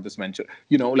to start this venture.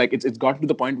 Like it's gotten to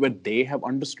the point where they have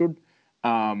understood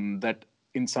that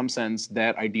in some sense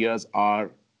their ideas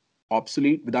are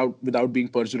obsolete without being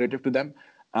pejorative to them.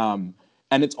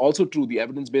 And it's also true. The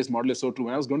evidence-based model is so true.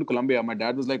 When I was going to Columbia, my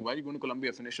dad was like, why are you going to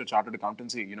Columbia? Finish your chartered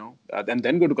accountancy, and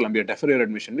then go to Columbia, defer your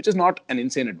admission, which is not an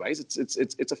insane advice.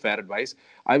 It's a fair advice.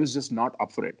 I was just not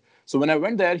up for it. So when I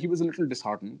went there, he was a little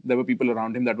disheartened. There were people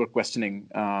around him that were questioning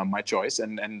my choice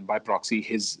and by proxy,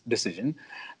 his decision.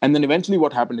 And then eventually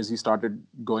what happened is he started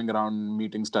going around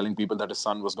meetings, telling people that his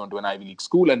son was going to an Ivy League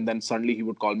school. And then suddenly he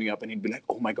would call me up and he'd be like,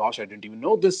 oh my gosh, I didn't even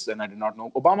know this. And I did not know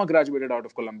Obama graduated out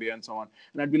of Columbia and so on.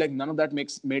 And I'd be like, none of that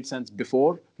made sense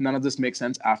before. None of this makes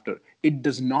sense after. It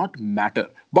does not matter.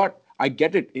 But I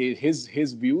get it.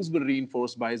 His views were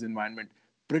reinforced by his environment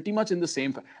pretty much in the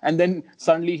same. And then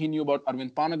suddenly he knew about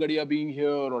Arvind Panagadia being here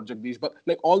or Jagdish, but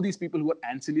like all these people who were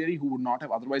ancillary, who would not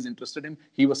have otherwise interested him,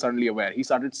 he was suddenly aware. He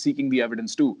started seeking the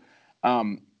evidence too.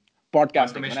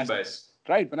 Podcasting.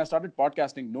 Right. When I started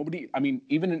podcasting, nobody, I mean,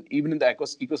 even in the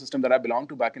ecosystem that I belong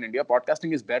to back in India,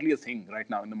 podcasting is barely a thing right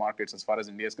now in the markets as far as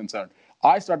India is concerned.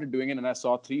 I started doing it and I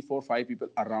saw 3, 4, 5 people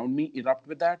around me erupt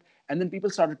with that. And then people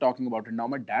started talking about it. Now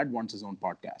my dad wants his own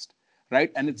podcast. Right,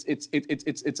 and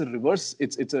it's a reverse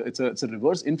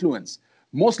reverse influence.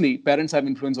 Mostly, parents have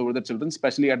influence over their children,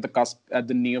 especially at the cusp, at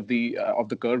the knee of the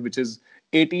curve, which is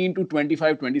 18 to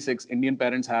 25, 26. Indian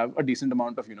parents have a decent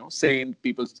amount of say in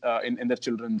people's in their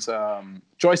children's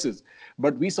choices.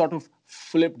 But we sort of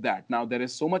flipped that. Now there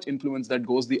is so much influence that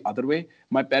goes the other way.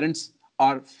 My parents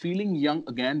are feeling young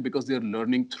again because they're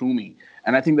learning through me,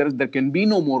 and I think there can be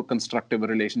no more constructive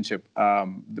relationship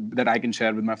that I can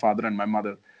share with my father and my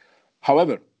mother.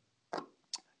 However,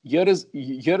 here is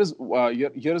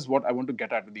what I want to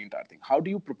get at with the entire thing. How do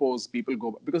you propose people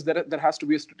go? Because there has to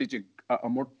be a strategic, a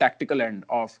more tactical end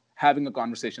of having a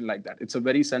conversation like that. It's a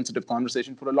very sensitive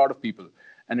conversation for a lot of people,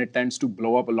 and it tends to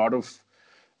blow up a lot of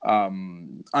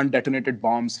undetonated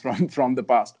bombs from the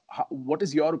past. What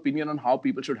is your opinion on how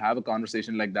people should have a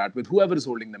conversation like that with whoever is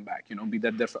holding them back? Be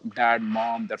that their dad,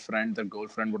 mom, their friend, their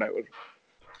girlfriend, whatever.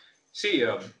 See,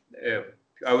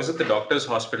 I was at the doctor's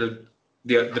hospital,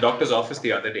 the doctor's office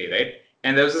the other day, right?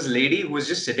 And there was this lady who was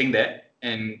just sitting there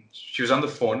and she was on the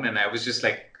phone and I was just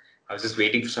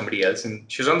waiting for somebody else and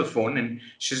she was on the phone and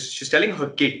she's telling her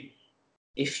kid,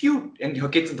 and her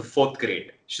kid's in the 4th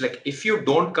grade. She's like, if you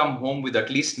don't come home with at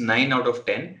least 9 out of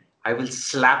 10, I will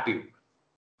slap you.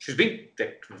 She's being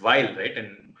like vile, right?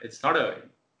 And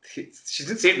she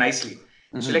didn't say it nicely.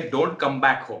 She's like, don't come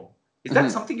back home. Is that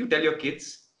something you tell your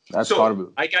kids? That's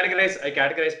horrible. I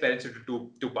categorize parents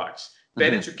into two parts.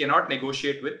 Parents you cannot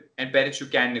negotiate with and parents you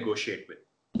can negotiate with.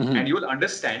 And you will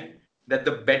understand that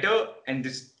the better, and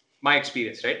this is my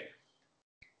experience, right?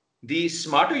 The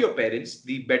smarter your parents,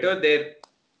 the better their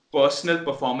personal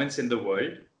performance in the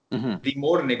world, the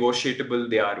more negotiable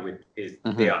they are with.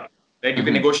 They are. Right? You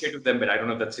can negotiate with them, but I don't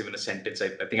know if that's even a sentence. I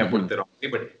think I put it the wrong way,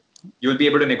 but you will be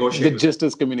able to negotiate. The gist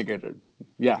is communicated.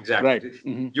 Yeah, exactly. Right.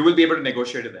 You will be able to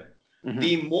negotiate with them.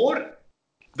 The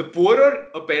poorer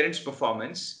a parent's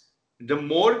performance, the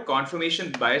more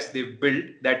confirmation bias they've built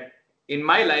that in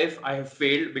my life, I have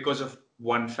failed because of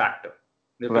one factor.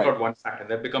 They've got one factor.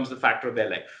 That becomes the factor of their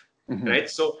life. Right?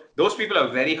 So those people are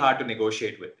very hard to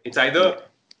negotiate with. It's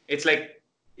like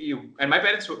you, and my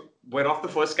parents were of the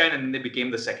first kind and then they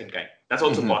became the second kind. That's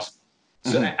also possible.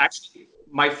 So actually,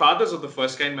 my father's of the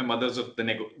first kind, my mother's of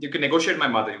the you can negotiate my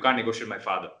mother, you can't negotiate my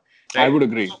father. Right? I would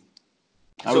agree.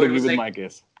 I would agree with my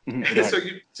case.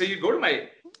 So you go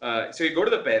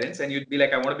to the parents and you'd be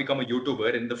like, I want to become a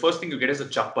YouTuber, and the first thing you get is a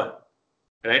chappal.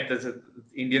 right? There's an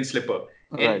Indian slipper.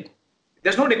 And Right.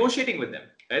 there's no negotiating with them,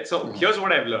 right? So here's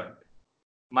what I've learned.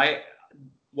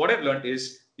 What I've learned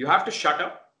is you have to shut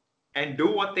up and do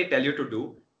what they tell you to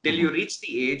do till you reach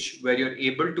the age where you're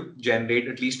able to generate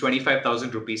at least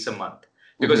 25,000 rupees a month.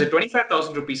 Because at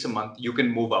 25,000 rupees a month, you can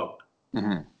move out.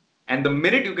 And the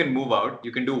minute you can move out,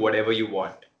 you can do whatever you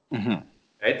want.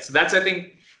 Right? So that's, I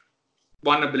think,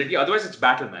 one ability. Otherwise, it's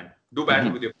battle, man. Do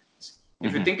battle with your parents.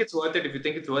 If you think it's worth it, if you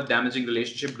think it's worth damaging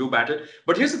relationship, do battle.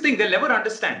 But here's the thing, they'll never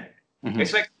understand it.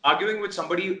 It's like arguing with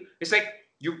somebody. It's like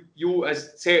you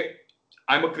as say,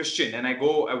 I'm a Christian and I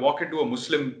walk into a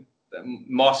Muslim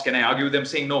mosque and I argue with them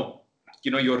saying, no,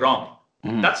 you're wrong.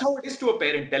 That's how it is to a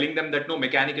parent, telling them that no,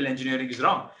 mechanical engineering is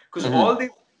wrong. Because all their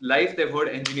life they've heard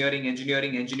engineering,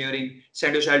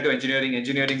 send your child to engineering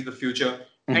is the future.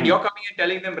 And you're coming and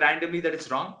telling them randomly that it's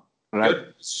wrong. Right. You're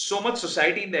so much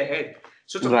society in their head.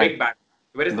 So it's a Right. big battle.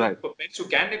 Whereas the parents who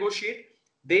can negotiate,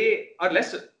 they are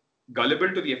less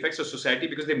gullible to the effects of society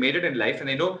because they made it in life and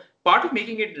they know part of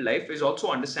making it in life is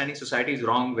also understanding society is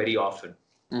wrong very often.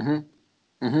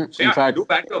 So In fact, do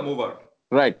battle or move out.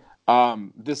 Right.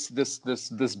 This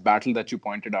battle that you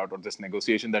pointed out, or this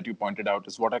negotiation that you pointed out,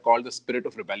 is what I call the spirit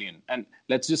of rebellion. And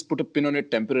let's just put a pin on it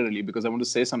temporarily because I want to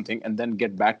say something and then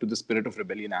get back to the spirit of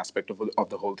rebellion aspect of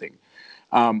the whole thing.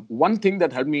 One thing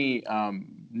that helped me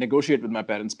negotiate with my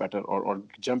parents better, or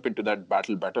jump into that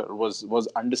battle better, was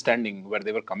understanding where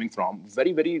they were coming from.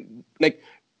 Very, very, like,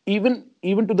 even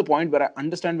to the point where I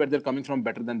understand where they're coming from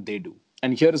better than they do.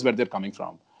 And here is where they're coming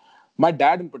from. My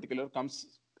dad in particular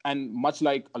comes, and much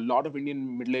like a lot of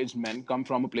Indian middle-aged men, come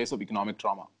from a place of economic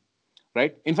trauma,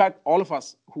 right? In fact, all of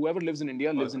us, whoever lives in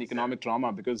India, lives in economic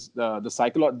trauma because the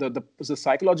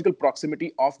psychological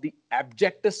proximity of the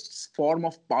abjectest form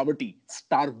of poverty,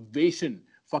 starvation,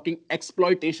 fucking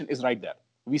exploitation is right there.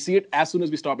 We see it as soon as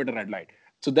we stop at a red light.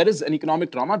 So there is an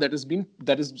economic trauma that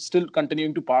is still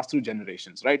continuing to pass through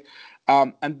generations, right?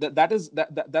 And that's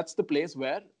the place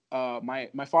where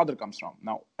my father comes from.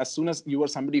 Now, as soon as you are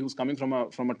somebody who's coming from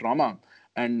a trauma,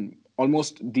 and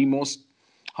almost the most,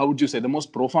 how would you say, the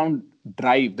most profound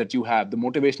drive that you have, the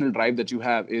motivational drive that you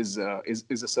have is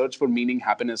a search for meaning,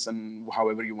 happiness, and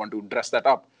however you want to dress that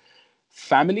up.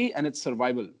 Family and its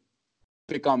survival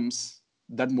becomes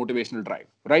that motivational drive,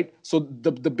 right? So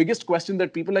the biggest question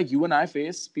that people like you and I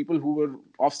face, people who were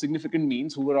of significant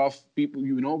means, who were of people,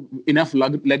 enough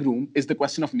leg room, is the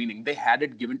question of meaning. They had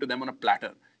it given to them on a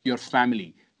platter. Your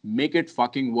family, make it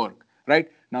fucking work,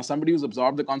 right? Now, somebody who's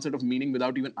absorbed the concept of meaning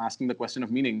without even asking the question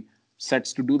of meaning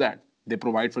sets to do that. They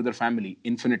provide for their family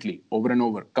infinitely, over and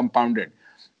over, compounded.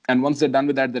 And once they're done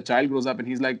with that, the child grows up and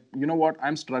he's like, you know what?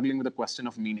 I'm struggling with the question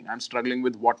of meaning. I'm struggling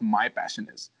with what my passion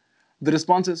is. The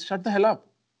response is, shut the hell up.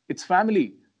 It's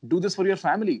family. Do this for your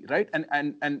family, right?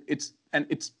 And it's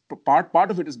part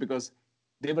of it is because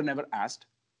they were never asked.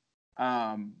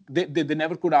 They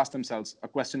never could ask themselves a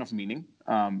question of meaning,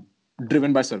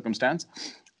 driven by circumstance.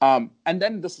 And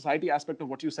then the society aspect of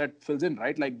what you said fills in,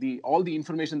 right? Like all the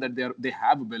information that they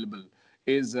have available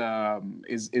is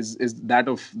that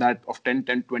of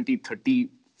 10, 20, 30,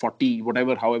 40,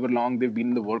 whatever, however long they've been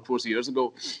in the workforce years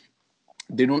ago.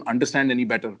 They don't understand any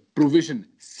better. Provision,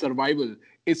 survival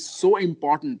is so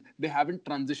important. They haven't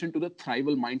transitioned to the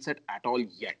thrival mindset at all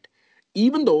yet.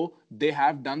 Even though they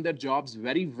have done their jobs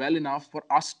very well enough for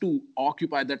us to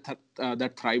occupy that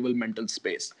thrival mental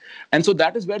space. And so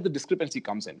that is where the discrepancy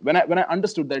comes in. When I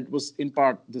understood that it was in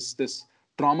part this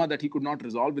trauma that he could not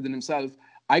resolve within himself,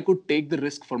 I could take the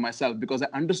risk for myself because I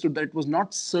understood that it was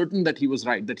not certain that he was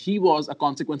right, that he was a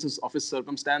consequences of his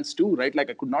circumstance too, right? Like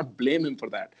I could not blame him for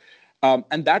that.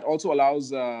 And that also allows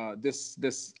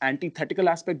this antithetical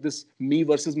aspect, this me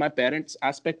versus my parents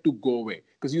aspect to go away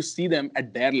because you see them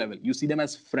at their level. You see them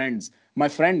as friends. My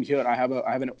friend here, I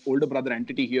have an older brother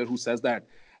entity here who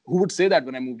would say that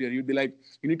when I moved here, you'd be like,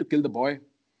 you need to kill the boy.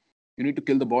 You need to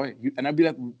kill the boy. And I'd be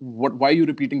like, what? Why are you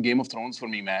repeating Game of Thrones for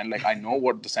me, man? Like, I know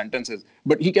what the sentence is.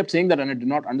 But he kept saying that and I did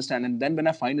not understand. And then when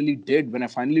I finally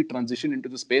transitioned into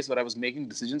the space where I was making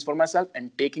decisions for myself and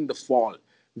taking the fall,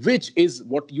 which is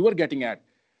what you are getting at.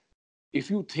 If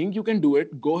you think you can do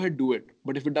it, go ahead, do it.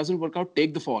 But if it doesn't work out,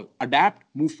 take the fall. Adapt,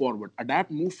 move forward.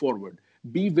 Adapt, move forward.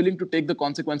 Be willing to take the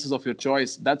consequences of your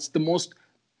choice. That's the most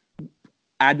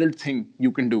adult thing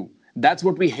you can do. That's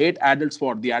what we hate adults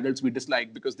for, the adults we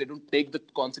dislike, because they don't take the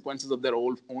consequences of their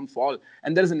own fall.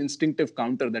 And there's an instinctive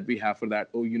counter that we have for that.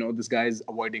 Oh, this guy is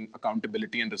avoiding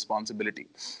accountability and responsibility.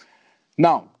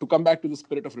 Now, to come back to the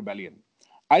spirit of rebellion.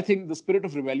 I think the spirit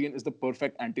of rebellion is the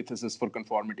perfect antithesis for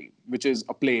conformity, which is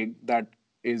a plague that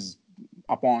is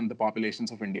upon the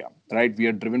populations of India, right? We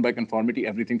are driven by conformity,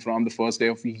 everything from the first day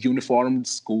of uniformed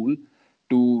school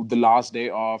to the last day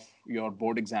of your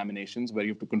board examinations where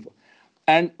you have to confirm.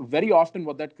 And very often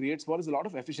what that creates for is a lot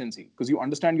of efficiency because you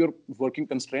understand your working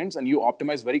constraints and you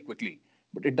optimize very quickly.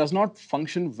 But it does not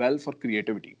function well for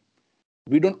creativity.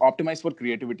 We don't optimize for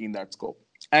creativity in that scope.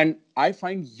 And I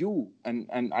find you, and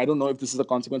I don't know if this is a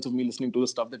consequence of me listening to the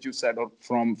stuff that you said or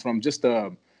from just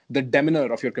the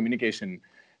demeanor of your communication,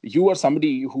 you are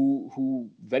somebody who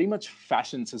very much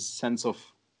fashions his sense of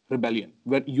rebellion,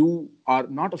 where you are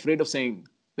not afraid of saying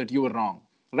that you were wrong,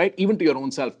 right? Even to your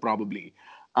own self, probably.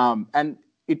 And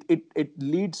it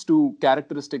leads to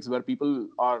characteristics where people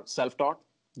are self-taught,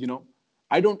 you know.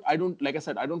 I don't like I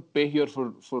said, I don't pay here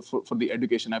for the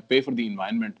education. I pay for the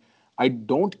environment. I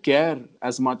don't care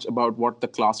as much about what the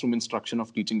classroom instruction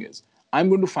of teaching is. I'm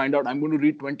going to find out. I'm going to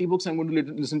read 20 books. I'm going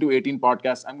to listen to 18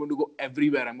 podcasts. I'm going to go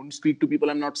everywhere. I'm going to speak to people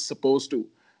I'm not supposed to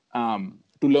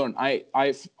learn.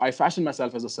 I fashion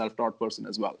myself as a self-taught person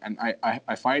as well, and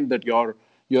I find that your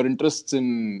interests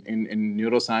in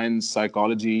neuroscience,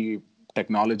 psychology,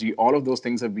 technology, all of those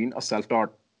things have been a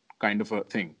self-taught kind of a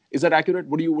thing. Is that accurate?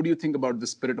 What do you think about the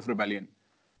spirit of rebellion?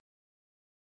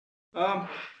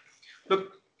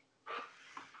 Look,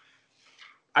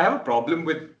 I have a problem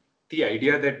with the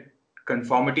idea that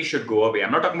conformity should go away.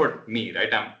 I'm not talking about me,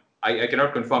 right? I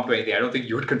cannot conform to anything. I don't think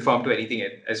you would conform to anything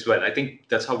as well. I think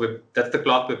that's the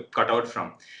cloth we're cut out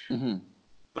from. Mm-hmm.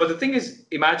 But the thing is,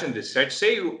 imagine this, right?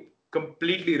 Say you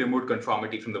completely removed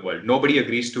conformity from the world. Nobody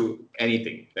agrees to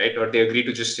anything, right? Or they agree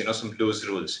to just, some loose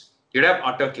rules. You'd have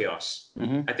utter chaos.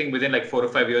 Mm-hmm. I think within like 4 or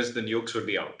 5 years, the nukes would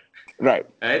be out. Right.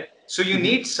 So you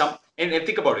need some, and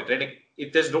think about it, right? Like,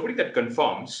 if there's nobody that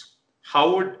conforms,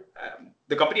 how would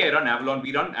the company I run, Avalon,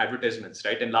 we run advertisements,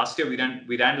 right? And last year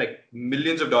we ran like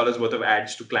millions of dollars worth of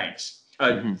ads to clients,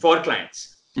 for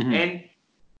clients. Mm-hmm. And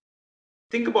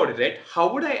think about it, right?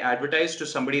 How would I advertise to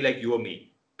somebody like you or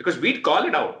me? Because we'd call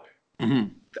it out. Mm-hmm.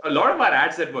 A lot of our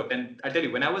ads that worked, and I'll tell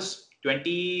you, when I was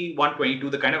 21, 22,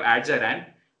 the kind of ads I ran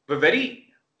were very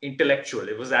intellectual.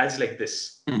 It was ads like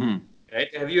this. Mm-hmm. Right?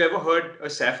 Have you ever heard a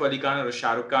Saif Ali Khan or a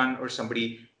Shah Rukh Khan or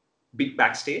somebody be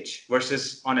backstage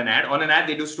versus on an ad? On an ad,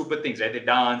 they do stupid things, right? They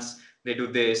dance, they do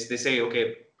this, they say,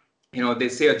 okay, they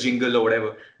say a jingle or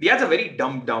whatever. The ads are very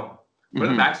dumbed down. But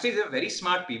mm-hmm. backstage, they're very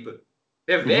smart people.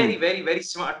 They're very, mm-hmm. very, very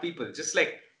smart people. Just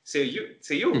like say you.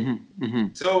 Mm-hmm.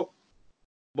 Mm-hmm. So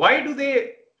why do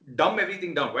they dumb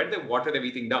everything down? Why do they water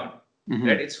everything down? Mm-hmm.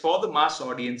 Right? It's for the mass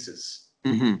audiences.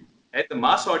 Mm-hmm. Right? The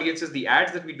mass audiences, the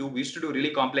ads that we used to do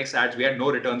really complex ads. We had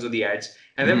no returns on the ads.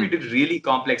 And then we did really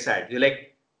complex ads. You're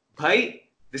like, bhai,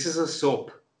 this is a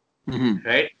soap. Mm-hmm.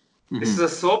 Right? Mm-hmm. This is a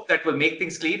soap that will make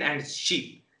things clean and it's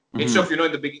cheap. Mm-hmm. Instead of,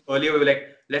 in the beginning, earlier we were like,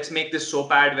 let's make this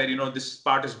soap ad where, this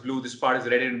part is blue, this part is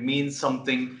red, and it means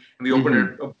something. And we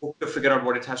open a book to figure out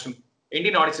what it has to.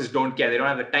 Indian audiences don't care. They don't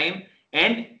have the time.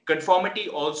 And conformity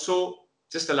also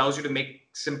just allows you to make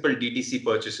simple DTC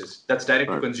purchases. That's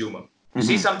direct to consumer. You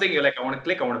see something, you're like, I want to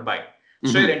click, I want to buy.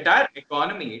 So your entire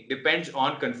economy depends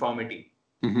on conformity.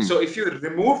 Mm-hmm. So if you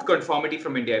removed conformity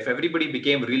from India, if everybody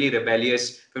became really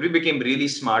rebellious, if everybody became really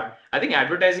smart, I think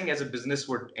advertising as a business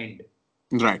would end.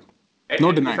 Right.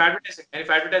 No denying. If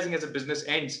advertising as a business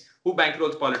ends, who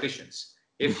bankrolls politicians?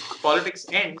 If politics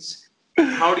ends,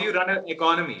 how do you run an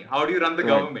economy? How do you run the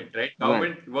government, right?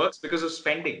 Government works because of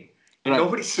spending. And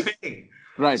nobody's spending.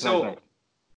 So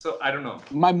I don't know.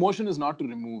 My motion is not to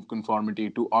remove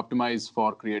conformity, to optimize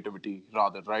for creativity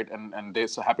rather, right? And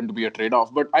this happen to be a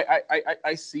trade-off. But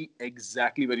I see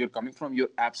exactly where you're coming from. You're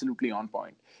absolutely on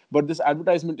point. But this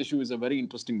advertisement issue is a very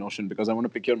interesting notion because I want to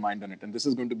pick your mind on it. And this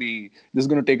is going to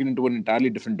take it into an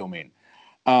entirely different domain.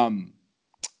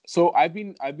 So I've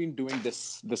been doing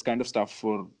this kind of stuff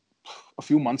for a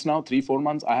few months now, 3-4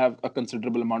 months. I have a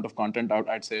considerable amount of content out.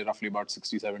 I'd say roughly about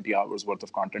 60-70 hours worth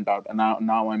of content out. And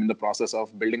now I'm in the process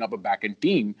of building up a backend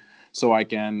team so I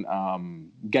can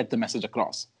get the message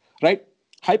across, right?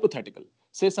 Hypothetical.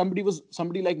 Say somebody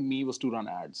like me was to run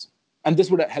ads. And this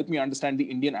would help me understand the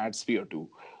Indian ad sphere too.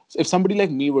 So if somebody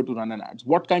like me were to run an ads,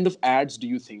 what kind of ads do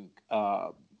you think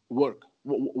work?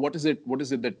 What is it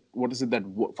that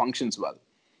functions well?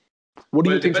 What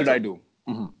do you think should I do?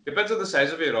 Mm-hmm. Depends on the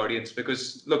size of your audience,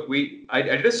 because look, I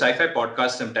did a sci-fi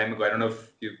podcast some time ago. I don't know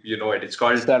if you know it. It's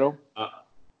called Sparrow.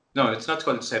 No, it's not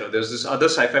called Sparrow. There's this other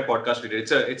sci-fi podcast we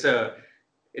did.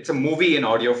 It's a movie in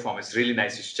audio form. It's really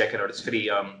nice. You should check it out. It's free.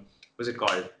 What's it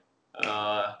called?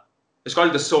 It's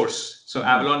called The Source. So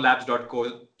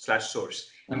avalonlabs.co/source.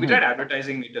 And we tried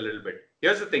advertising it a little bit.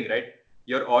 Here's the thing, right?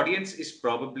 Your audience is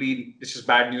probably, this is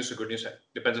bad news or good news.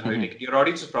 Depends on how you take it. Your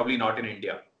audience is probably not in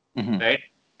India, right?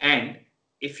 And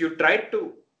if you try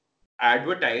to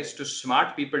advertise to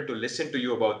smart people to listen to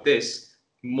you about this,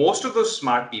 most of those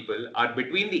smart people are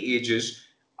between the ages.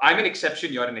 I'm an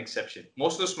exception, you're an exception.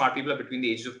 Most of those smart people are between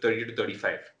the ages of 30 to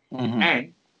 35.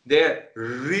 And they're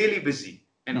really busy.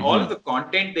 And all of the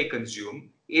content they consume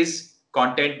is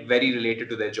content very related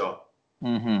to their job.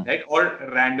 Right? Or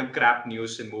random crap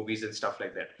news and movies and stuff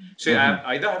like that. So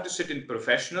I either have to sit in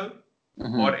professional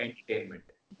or entertainment.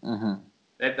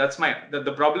 That's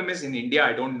the problem is in India,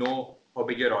 I don't know how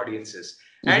big your audience is.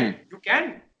 And you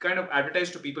can kind of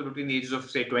advertise to people between the ages of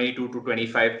say 22 to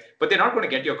 25, but they're not going to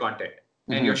get your content.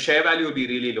 And your share value will be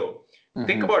really low.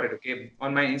 Think about it, okay?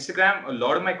 On my Instagram, a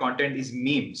lot of my content is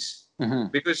memes.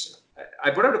 Because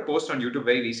I put out a post on YouTube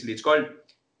very recently. It's called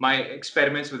My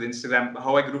Experiments with Instagram,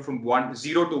 how I grew from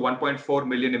 0 to 1.4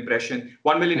 million impressions,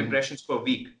 1 million impressions per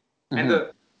week. And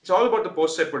it's all about the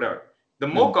posts I put out. The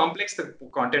more complex the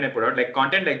content I put out, like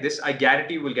content like this, I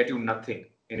guarantee will get you nothing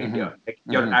in India. Like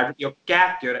your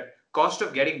CAC, your cost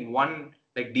of getting one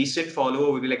like decent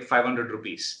follower will be like 500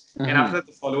 rupees. And after that,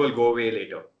 the follower will go away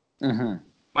later.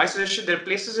 My suggestion,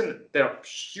 there are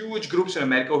huge groups in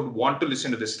America who want to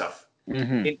listen to this stuff.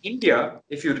 In India,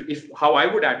 how I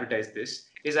would advertise this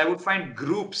is I would find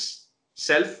groups,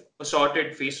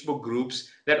 self-assorted Facebook groups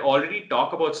that already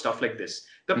talk about stuff like this.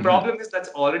 The problem is that's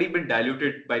already been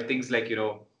diluted by things like,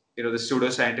 the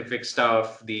pseudoscientific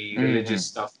stuff, the religious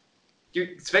stuff.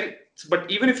 But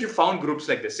even if you found groups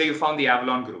like this, say you found the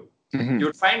Avalon group, you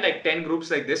would find like 10 groups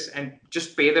like this and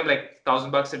just pay them like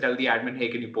 $1,000 and tell the admin, hey,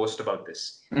 can you post about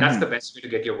this? That's the best way to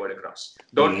get your word across.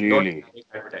 Don't direct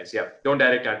advertise. Yeah, don't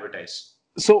direct advertise.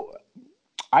 So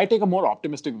I take a more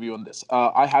optimistic view on this.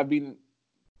 I have been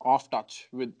off touch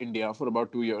with India for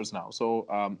about 2 years now. So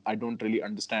I don't really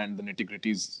understand the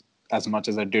nitty-gritties as much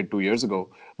as I did 2 years ago.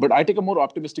 But I take a more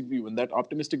optimistic view, and that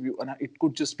optimistic view, and it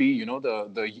could just be,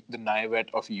 the naivete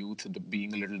of youth,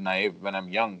 being a little naive when I'm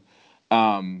young.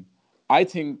 I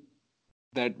think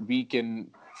that we can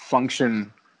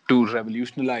function to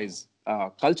revolutionize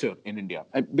culture in India,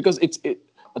 because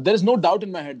there is no doubt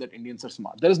in my head that Indians are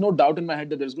smart. There is no doubt in my head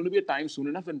that there's going to be a time soon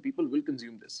enough when people will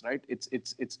consume this, right?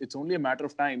 It's only a matter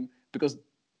of time because,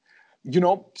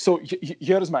 so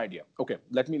here is my idea. Okay,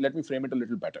 let me frame it a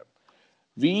little better.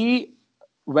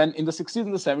 When in the 60s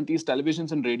and the 70s,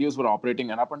 televisions and radios were operating,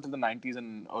 and up until the 90s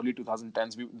and early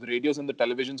 2010s, the radios and the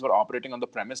televisions were operating on the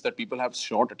premise that people have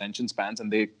short attention spans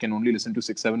and they can only listen to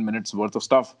 6-7 minutes worth of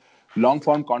stuff.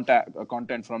 Long-form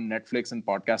content from Netflix and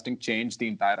podcasting changed the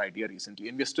entire idea recently,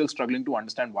 and we're still struggling to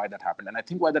understand why that happened. And I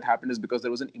think why that happened is because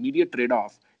there was an immediate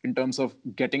trade-off in terms of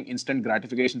getting instant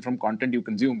gratification from content you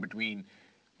consume between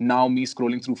now me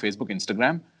scrolling through Facebook,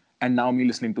 Instagram, and now me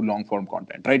listening to long-form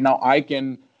content. Right now, I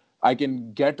can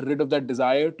get rid of that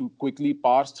desire to quickly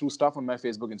parse through stuff on my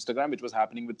Facebook, Instagram, which was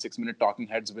happening with 6-minute talking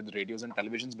heads with radios and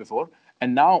televisions before.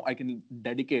 And now I can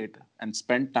dedicate and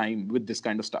spend time with this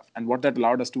kind of stuff. And what that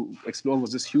allowed us to explore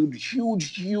was this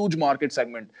huge market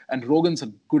segment. And Rogan's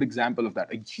a good example of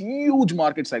that. A huge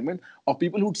market segment of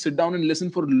people who'd sit down and listen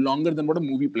for longer than what a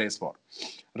movie plays for.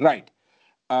 Right.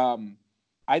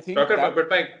 I think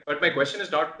but my question is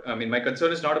not, my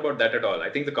concern is not about that at all. I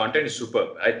think the content is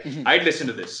superb. I'd listen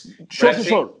to this.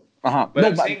 Sure. But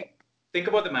I'm saying, think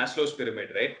about the Maslow's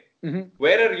pyramid, right?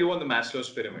 Where are you on the Maslow's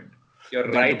pyramid?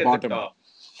 You're right at the top.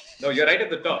 No, you're right at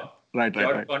the top. Right.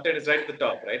 Your content is right at the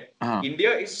top, right?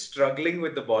 India is struggling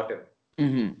with the bottom.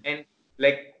 And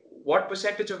like, what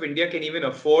percentage of India can even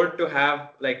afford to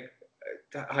have like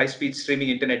high-speed streaming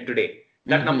internet today?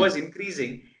 That number is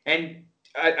increasing. And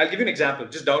I'll give you an example.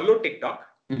 Just download TikTok.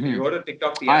 You heard of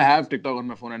TikTok? I have TikTok on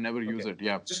my phone. I never use it.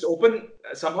 Yeah. Just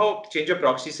somehow change your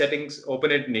proxy settings,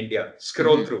 open it in India,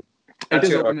 scroll through. It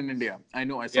is open in India. I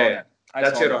know. I saw that.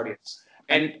 That's your audience.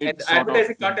 And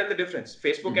advertising can't tell the difference.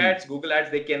 Facebook ads, Google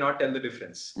ads, they cannot tell the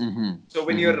difference. So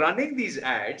when you're running these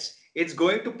ads, it's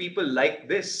going to people like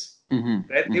this.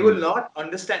 Right? They will not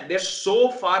understand. They're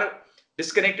so far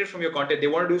disconnected from your content. They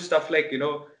want to do stuff like,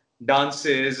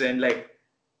 dances and like,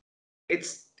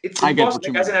 it's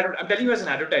impossible. Like I'm telling you as an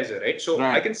advertiser, right? So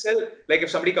I can sell, like if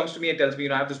somebody comes to me and tells me,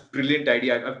 I have this brilliant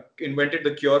idea. I've invented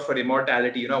the cure for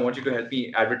immortality. I want you to help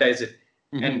me advertise it.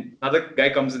 And another guy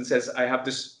comes and says, I have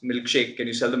this milkshake. Can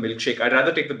you sell the milkshake? I'd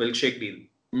rather take the milkshake deal.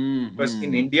 Because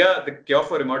in India, the cure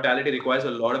for immortality requires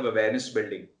a lot of awareness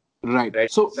building. Right.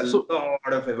 So a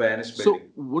lot of awareness building.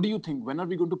 So what do you think? When are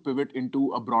we going to pivot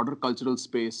into a broader cultural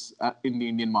space in the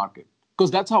Indian market? Because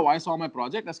that's how I saw my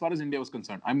project as far as India was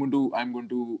concerned. I'm going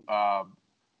to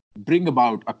bring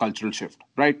about a cultural shift,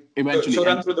 right? Eventually. So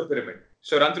run through the pyramid.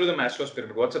 So run through the Maslow's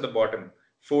pyramid. What's at the bottom?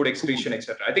 Food, excretion,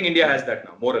 etc. I think India has that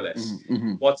now, more or less.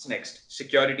 What's next?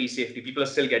 Security, safety. People are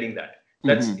still getting that.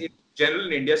 That's it. general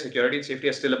in India, security and safety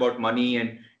are still about money. And,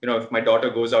 if my daughter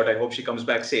goes out, I hope she comes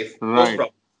back safe. Those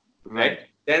problems, right?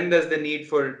 Then there's the need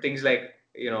for things like,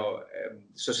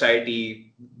 society,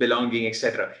 belonging,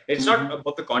 etc. It's not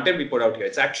about the content we put out here.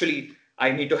 It's actually, I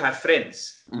need to have friends,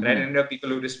 right? And have people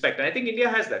who respect. And I think India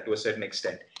has that to a certain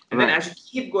extent. And then as you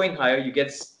keep going higher, you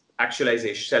get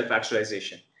actualization,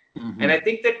 self-actualization. And I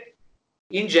think that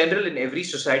in general, in every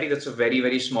society, that's a very,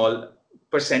 very small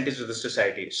percentage of the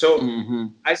society. So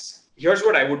here's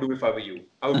what I would do if I were you.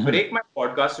 I would break my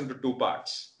podcast into 2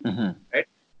 parts, right?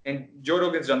 And Joe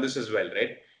Rogan's done this as well,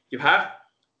 right? You have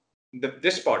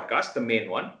this podcast, the main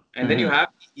one, and then you have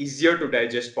the easier to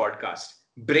digest podcast,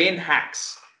 Brain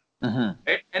Hacks,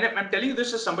 right? And I'm telling you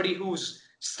this as somebody who's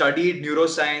studied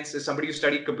neuroscience, as somebody who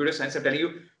studied computer science. I'm telling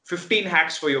you 15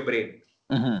 hacks for your brain.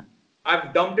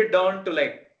 I've dumped it down to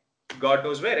like God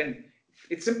knows where. And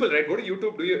it's simple, right? Go to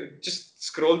YouTube. Do you just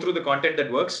scroll through the content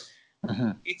that works?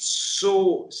 It's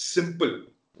so simple.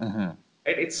 Right?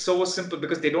 It's so simple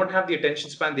because they don't have the attention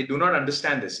span. They do not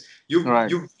understand this. You've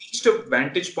reached a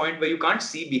vantage point where you can't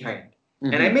see behind.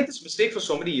 And I made this mistake for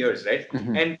so many years, right?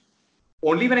 And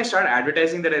only when I started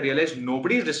advertising that I realized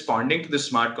nobody is responding to the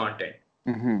smart content.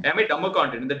 I made dumber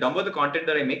content, and the dumber the content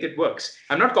that I make, it works.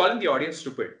 I'm not calling the audience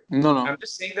stupid. No. I'm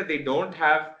just saying that they don't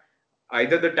have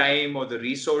either the time or the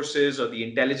resources or the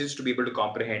intelligence to be able to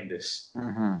comprehend this,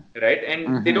 right?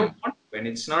 And they don't want to, and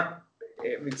it's not.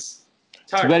 It's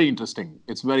hard. It's very interesting.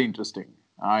 It's very interesting.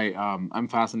 I'm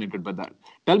fascinated by that.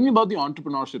 Tell me about the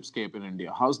entrepreneurship scape in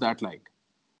India. How's that like?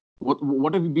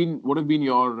 What have been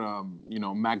your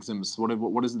maxims?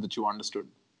 What is it that you understood?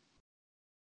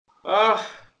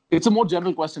 It's a more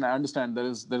general question. I understand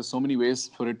there's so many ways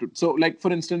for it to. So, like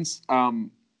for instance,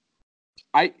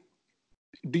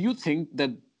 do you think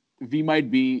that we might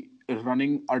be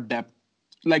running our depth,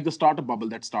 like the startup bubble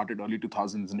that started early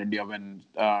 2000s in India when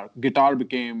guitar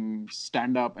became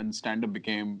stand-up and stand-up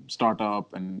became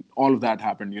startup and all of that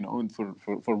happened, and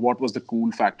for what was the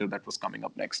cool factor that was coming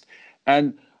up next.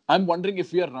 And I'm wondering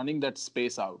if we are running that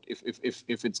space out, if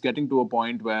it's getting to a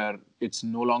point where it's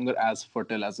no longer as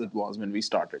fertile as it was when we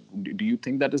started. Do you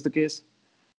think that is the case?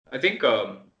 I think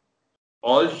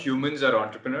all humans are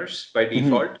entrepreneurs by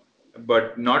default,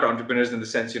 but not entrepreneurs in the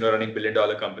sense, running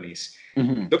billion-dollar companies.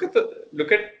 Look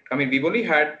at. I mean, we've only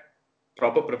had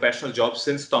proper professional jobs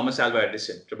since Thomas Alva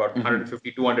Edison, for about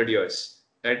 150, 200 years,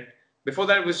 right? Before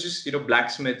that, it was just,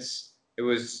 blacksmiths. It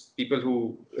was people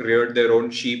who reared their own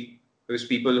sheep. It was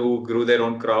people who grew their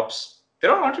own crops.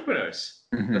 They're all entrepreneurs.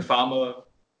 The farmer,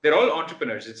 they're all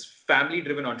entrepreneurs. It's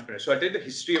family-driven entrepreneurs. So I'll tell you the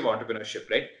history of entrepreneurship,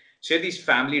 right? So you have these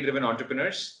family-driven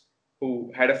entrepreneurs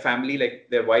who had a family, like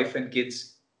their wife and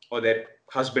kids or their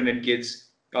husband and kids,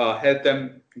 help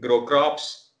them grow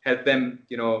crops, help them,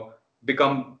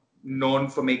 become known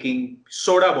for making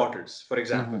soda bottles, for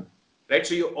example, right?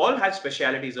 So you all had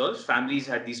specialities. All families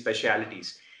had these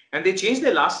specialities. And they changed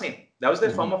their last name. That was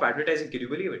their form of advertising. Can you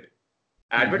believe it?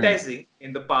 Advertising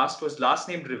in the past was last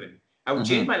name driven. I would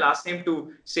change my last name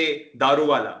to say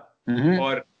Daruwala.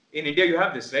 Or in India, you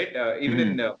have this, right? Even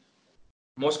in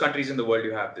most countries in the world,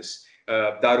 you have this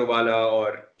Daruwala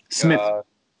or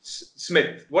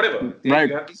Smith, whatever. Right.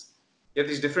 You have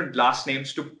these different last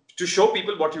names to show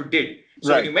people what you did.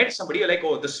 So when you met somebody, you're like,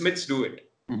 oh, the Smiths do it,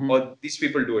 or these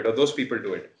people do it, or those people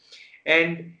do it.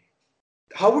 And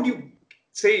how would you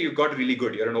say you got really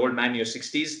good? You're an old man in your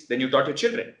 60s, then you taught your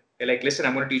children. You're like, listen,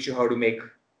 I'm going to teach you how to make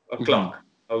a clock,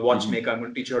 a watchmaker. I'm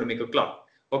going to teach you how to make a clock.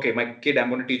 Okay, my kid, I'm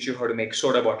going to teach you how to make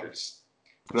soda bottles.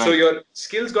 Right. So your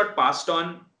skills got passed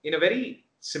on in a very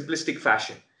simplistic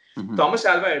fashion. Thomas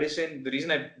Alva Edison, the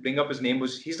reason I bring up his name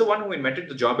was he's the one who invented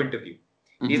the job interview.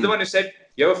 He's the one who said,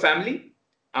 you have a family,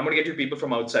 I'm going to get you people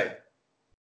from outside.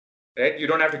 Right? You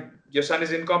don't have to, your son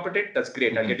is incompetent, that's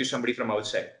great. I'll get you somebody from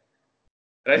outside.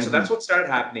 Right? So that's what started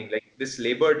happening. Like this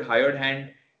labored, hired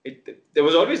hand, there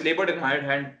was always labored and hired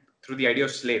hand through the idea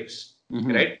of slaves.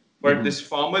 Right? But this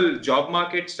formal job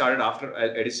market started after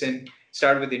Edison,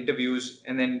 started with interviews.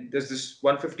 And then there's this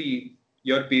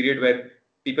 150-year period where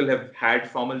people have had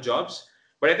formal jobs,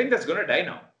 but I think that's going to die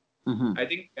now. I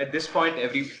think at this point,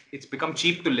 it's become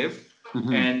cheap to live,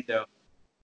 and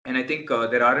I think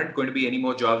there aren't going to be any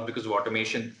more jobs because of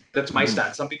automation. That's my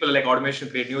stance. Some people are like, automation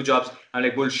create new jobs. I'm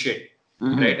like, bullshit,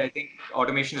 right? I think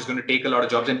automation is going to take a lot of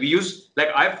jobs, and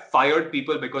I've fired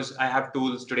people because I have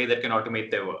tools today that can automate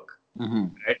their work,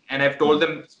 right? And I've told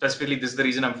them specifically, this is the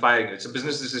reason I'm firing you. It's a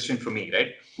business decision for me,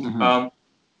 right?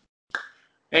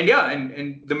 And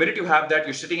the minute you have that,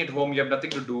 you're sitting at home, you have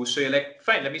nothing to do. So you're like,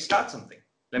 fine, let me start something.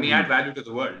 Let me add value to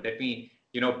the world. Let me,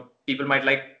 people might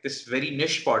like this very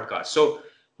niche podcast. So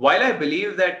while I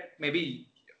believe that maybe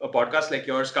a podcast like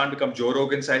yours can't become Joe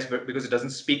Rogan size because it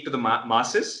doesn't speak to the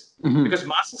masses. Because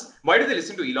masses, why do they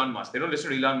listen to Elon Musk? They don't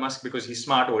listen to Elon Musk because he's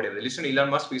smart or whatever. They listen to Elon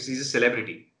Musk because he's a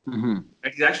celebrity.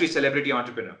 Right? He's actually a celebrity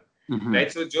entrepreneur.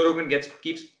 Right? So Joe Rogan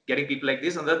keeps getting people like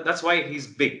this, and that's why he's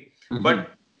big.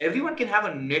 But everyone can have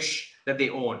a niche that they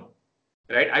own.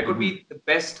 Right? I could be the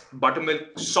best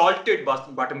salted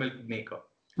buttermilk maker.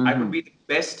 I could be the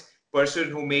best person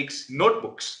who makes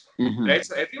notebooks. Right?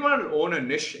 So everyone will own a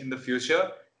niche in the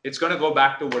future. It's going to go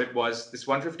back to what it was. This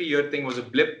 150-year thing was a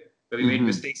blip where we made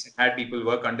mistakes and had people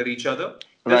work under each other.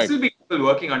 There'll still be people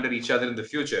working under each other in the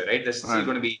future, right? There's still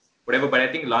going to be whatever, but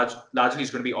I think largely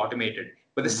it's going to be automated.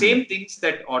 But the same things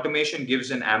that automation gives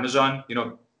in Amazon,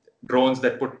 drones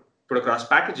that put across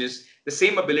packages, the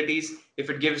same abilities,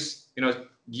 if it gives,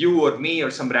 you or me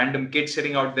or some random kid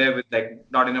sitting out there with like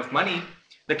not enough money,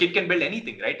 the kid can build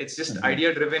anything, right? It's just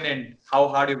idea driven and how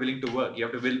hard you're willing to work. You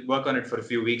have to work on it for a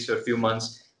few weeks or a few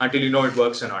months until you know it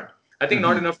works or not. I think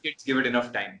not enough kids give it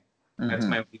enough time. That's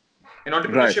my opinion. And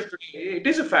entrepreneurship today, it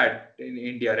is a fad in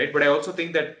India, right? But I also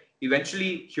think that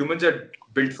eventually humans are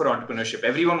built for entrepreneurship.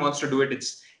 Everyone wants to do it.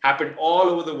 It's happened all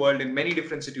over the world in many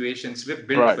different situations. We're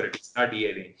built for it. It's not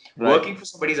DNA. Working for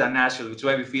somebody is unnatural, which is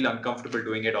why we feel uncomfortable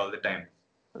doing it all the time.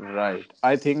 Right.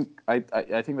 I think that's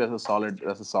a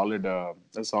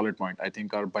solid point. I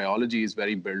think our biology is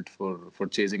very built for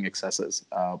chasing excesses.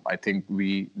 I think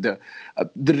the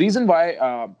reason why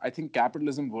I think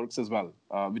capitalism works as well,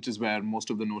 which is where most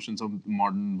of the notions of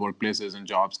modern workplaces and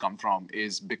jobs come from,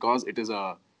 is because it is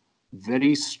a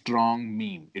very strong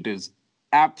meme. It is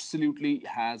absolutely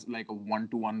has like a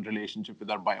one-to-one relationship with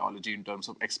our biology in terms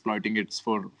of exploiting it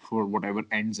for whatever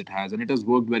ends it has, and it has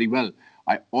worked very well.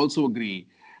 I also agree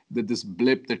that this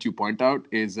blip that you point out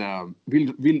is I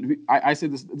say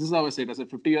this is how I say it. I said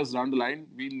 50 years down the line,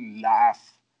 we'll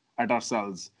laugh at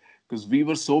ourselves because we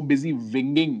were so busy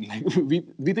winging. Like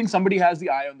we think somebody has the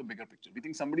eye on the bigger picture. We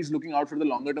think somebody's looking out for the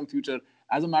longer term future.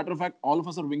 As a matter of fact, all of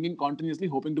us are winging continuously,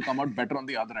 hoping to come out better on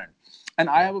the other end. And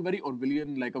I have a very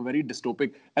Orwellian, like a very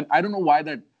dystopic, and I don't know why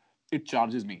that it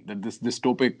charges me, that this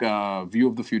dystopic view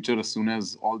of the future, as soon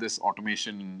as all this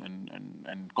automation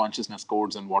and consciousness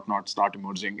codes and whatnot start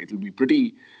emerging, it'll be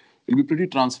pretty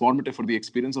transformative for the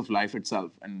experience of life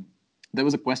itself. And there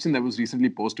was a question that was recently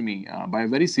posed to me by a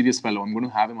very serious fellow. I'm going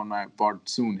to have him on my pod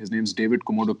soon. His name's David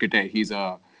Komodo Kite. He's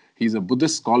a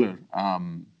Buddhist scholar,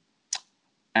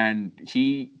 and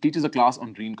he teaches a class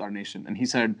on reincarnation. And he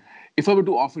said, if I were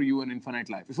to offer you an infinite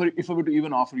life, if I were to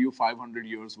even offer you 500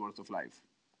 years worth of life,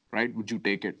 right, would you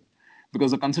take it?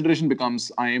 Because the consideration becomes,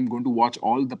 I am going to watch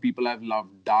all the people I've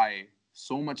loved die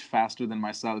so much faster than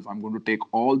myself. I'm going to take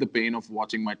all the pain of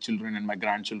watching my children and my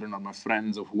grandchildren or my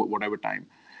friends of whatever time.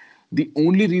 The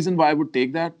only reason why I would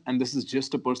take that, and this is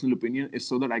just a personal opinion, is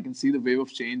so that I can see the wave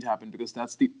of change happen, because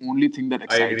that's the only thing that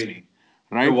excites me.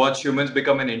 Right? To watch humans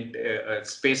become a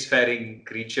spacefaring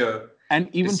creature. And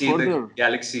even further,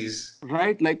 galaxies.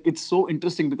 Right? Like, it's so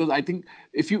interesting because I think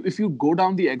if you go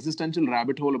down the existential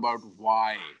rabbit hole about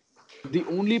why, the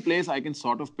only place I can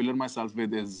sort of pillar myself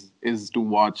with is to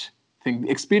watch,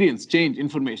 experience, change,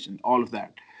 information, all of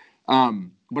that.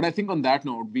 But I think on that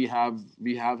note, we have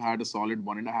had a solid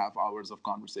 1.5 hours of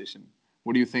conversation.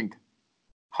 What do you think?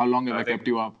 How long have I kept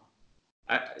you up?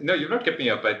 No, you've not kept me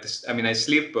up. I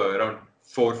sleep around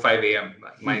 4 or 5 a.m.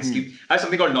 My sleep. I have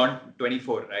something called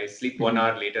non-24. I sleep 1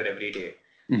 hour later every day.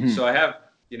 So I have,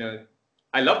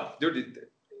 I love, dude,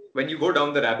 when you go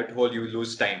down the rabbit hole, you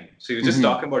lose time. So you're just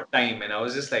talking about time. And I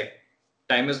was just like,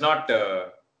 time is not,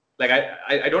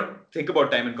 I don't think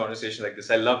about time in conversation like this.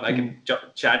 I can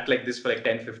chat like this for like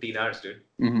 10, 15 hours, dude.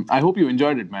 I hope you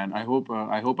enjoyed it, man. I hope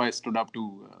I stood up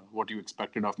to what you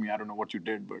expected of me. I don't know what you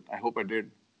did, but I hope I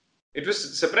did. It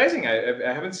was surprising.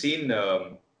 I haven't seen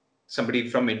somebody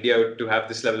from India to have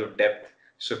this level of depth.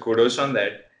 So kudos on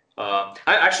that.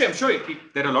 I'm sure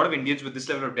there are a lot of Indians with this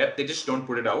level of depth. They just don't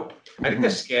put it out. I think they're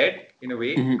scared in a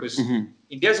way because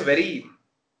India is a very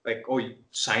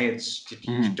science.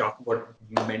 You talk about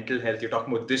mental health. You're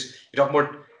talking about this. You're talking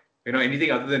about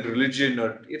anything other than religion,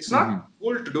 or it's not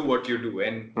cool to do what you do.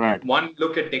 And one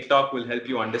look at TikTok will help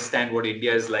you understand what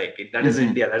India is like. That is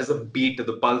India. That is the beat of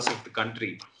the pulse of the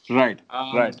country. Right.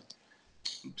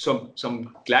 So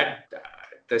I'm glad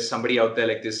there's somebody out there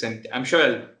like this, and I'm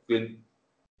sure we'll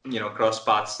cross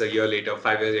paths a year later,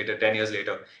 5 years later, 10 years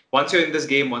later. Once you're in this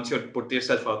game, once you put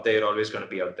yourself out there, you're always going to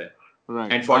be out there.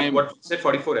 Right. And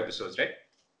 44 episodes, right?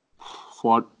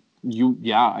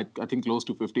 I think close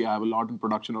to 50. I have a lot in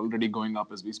production already going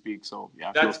up as we speak. So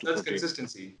yeah, that's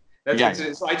consistency.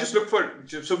 Consistency. So I just look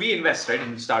so we invest, right,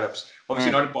 in startups.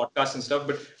 Obviously not in podcasts and stuff,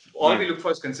 but all we look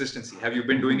for is consistency. Have you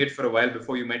been doing it for a while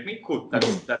before you met me? Cool.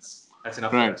 That's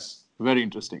enough for us. Very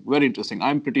interesting. Very interesting.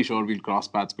 I'm pretty sure we'll cross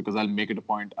paths because I'll make it a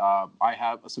point. I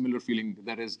have a similar feeling.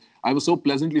 I was so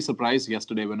pleasantly surprised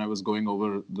yesterday when I was going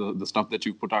over the stuff that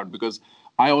you put out, because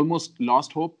I almost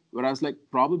lost hope. Where I was like,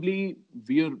 probably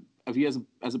we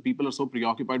as a people are so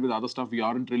preoccupied with other stuff, we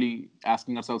aren't really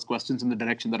asking ourselves questions in the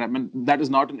direction that that is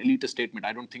not an elitist statement.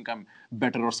 I don't think I'm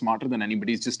better or smarter than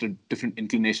anybody. It's just a different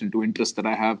inclination to interest that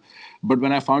I have. But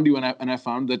when I found you and I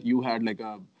found that you had like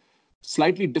a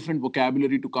slightly different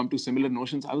vocabulary to come to similar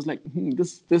notions, I was like,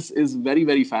 this is very,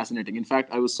 very fascinating. In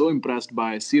fact, I was so impressed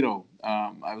by Zero.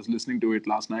 I was listening to it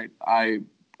last night. I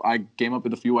came up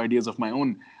with a few ideas of my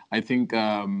own. I think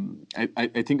I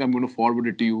think I'm going to forward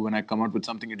it to you when I come out with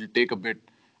something. It'll take a bit.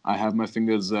 I have my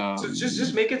fingers. So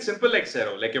just make it simple, like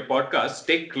Zero, like your podcast.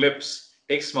 Take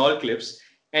small clips,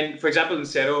 and for example, in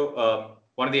Zero,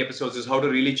 one of the episodes is how to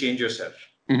really change yourself.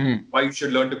 Why you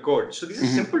should learn to code. So these are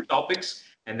simple topics.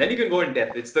 And then you can go in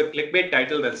depth. It's the clickbait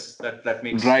title that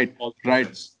makes all the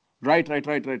difference. Right.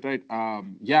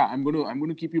 Yeah, I'm going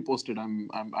to keep you posted.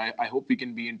 I hope we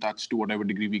can be in touch to whatever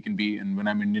degree we can be. And when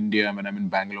I'm in India, when I'm in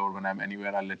Bangalore, when I'm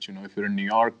anywhere, I'll let you know. If you're in New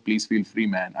York, please feel free,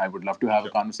 man. I would love to have a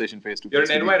conversation face to face.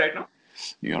 You're in NY right now?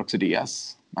 New York City,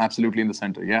 yes, absolutely in the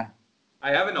center. Yeah. I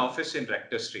have an office in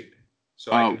Rector Street,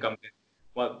 so I can come there.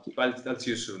 Well, I'll see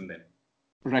you soon then.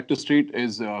 Rector Street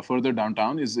is further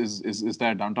downtown. Is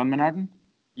that downtown Manhattan?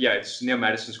 Yeah, it's near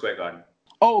Madison Square Garden.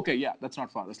 Oh, okay. Yeah, that's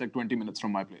not far. That's like 20 minutes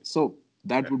from my place. So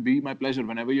that would be my pleasure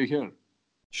whenever you're here.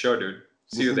 Sure, dude.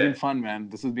 See you there. This has been fun, man.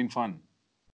 This has been fun.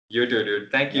 You too,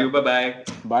 dude. Thank you. Bye-bye.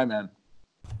 Bye, man.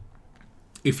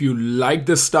 If you like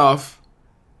this stuff,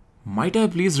 might I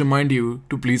please remind you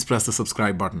to please press the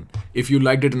subscribe button. If you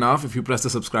liked it enough, if you press the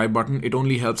subscribe button, it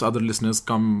only helps other listeners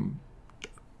come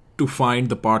to find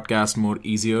the podcast more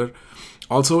easier.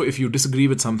 Also, if you disagree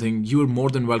with something, you are more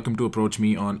than welcome to approach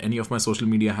me on any of my social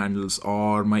media handles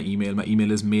or my email. My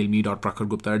email is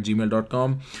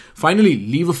mailme.prakhargupta@gmail.com. Finally,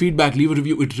 leave a feedback, leave a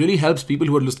review. It really helps people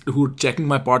who are checking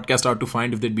my podcast out to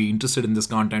find if they'd be interested in this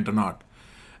content or not.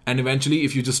 And eventually,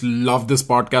 if you just love this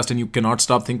podcast and you cannot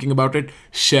stop thinking about it,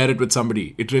 share it with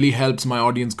somebody. It really helps my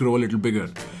audience grow a little bigger.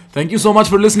 Thank you so much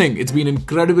for listening. It's been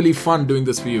incredibly fun doing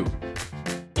this for you.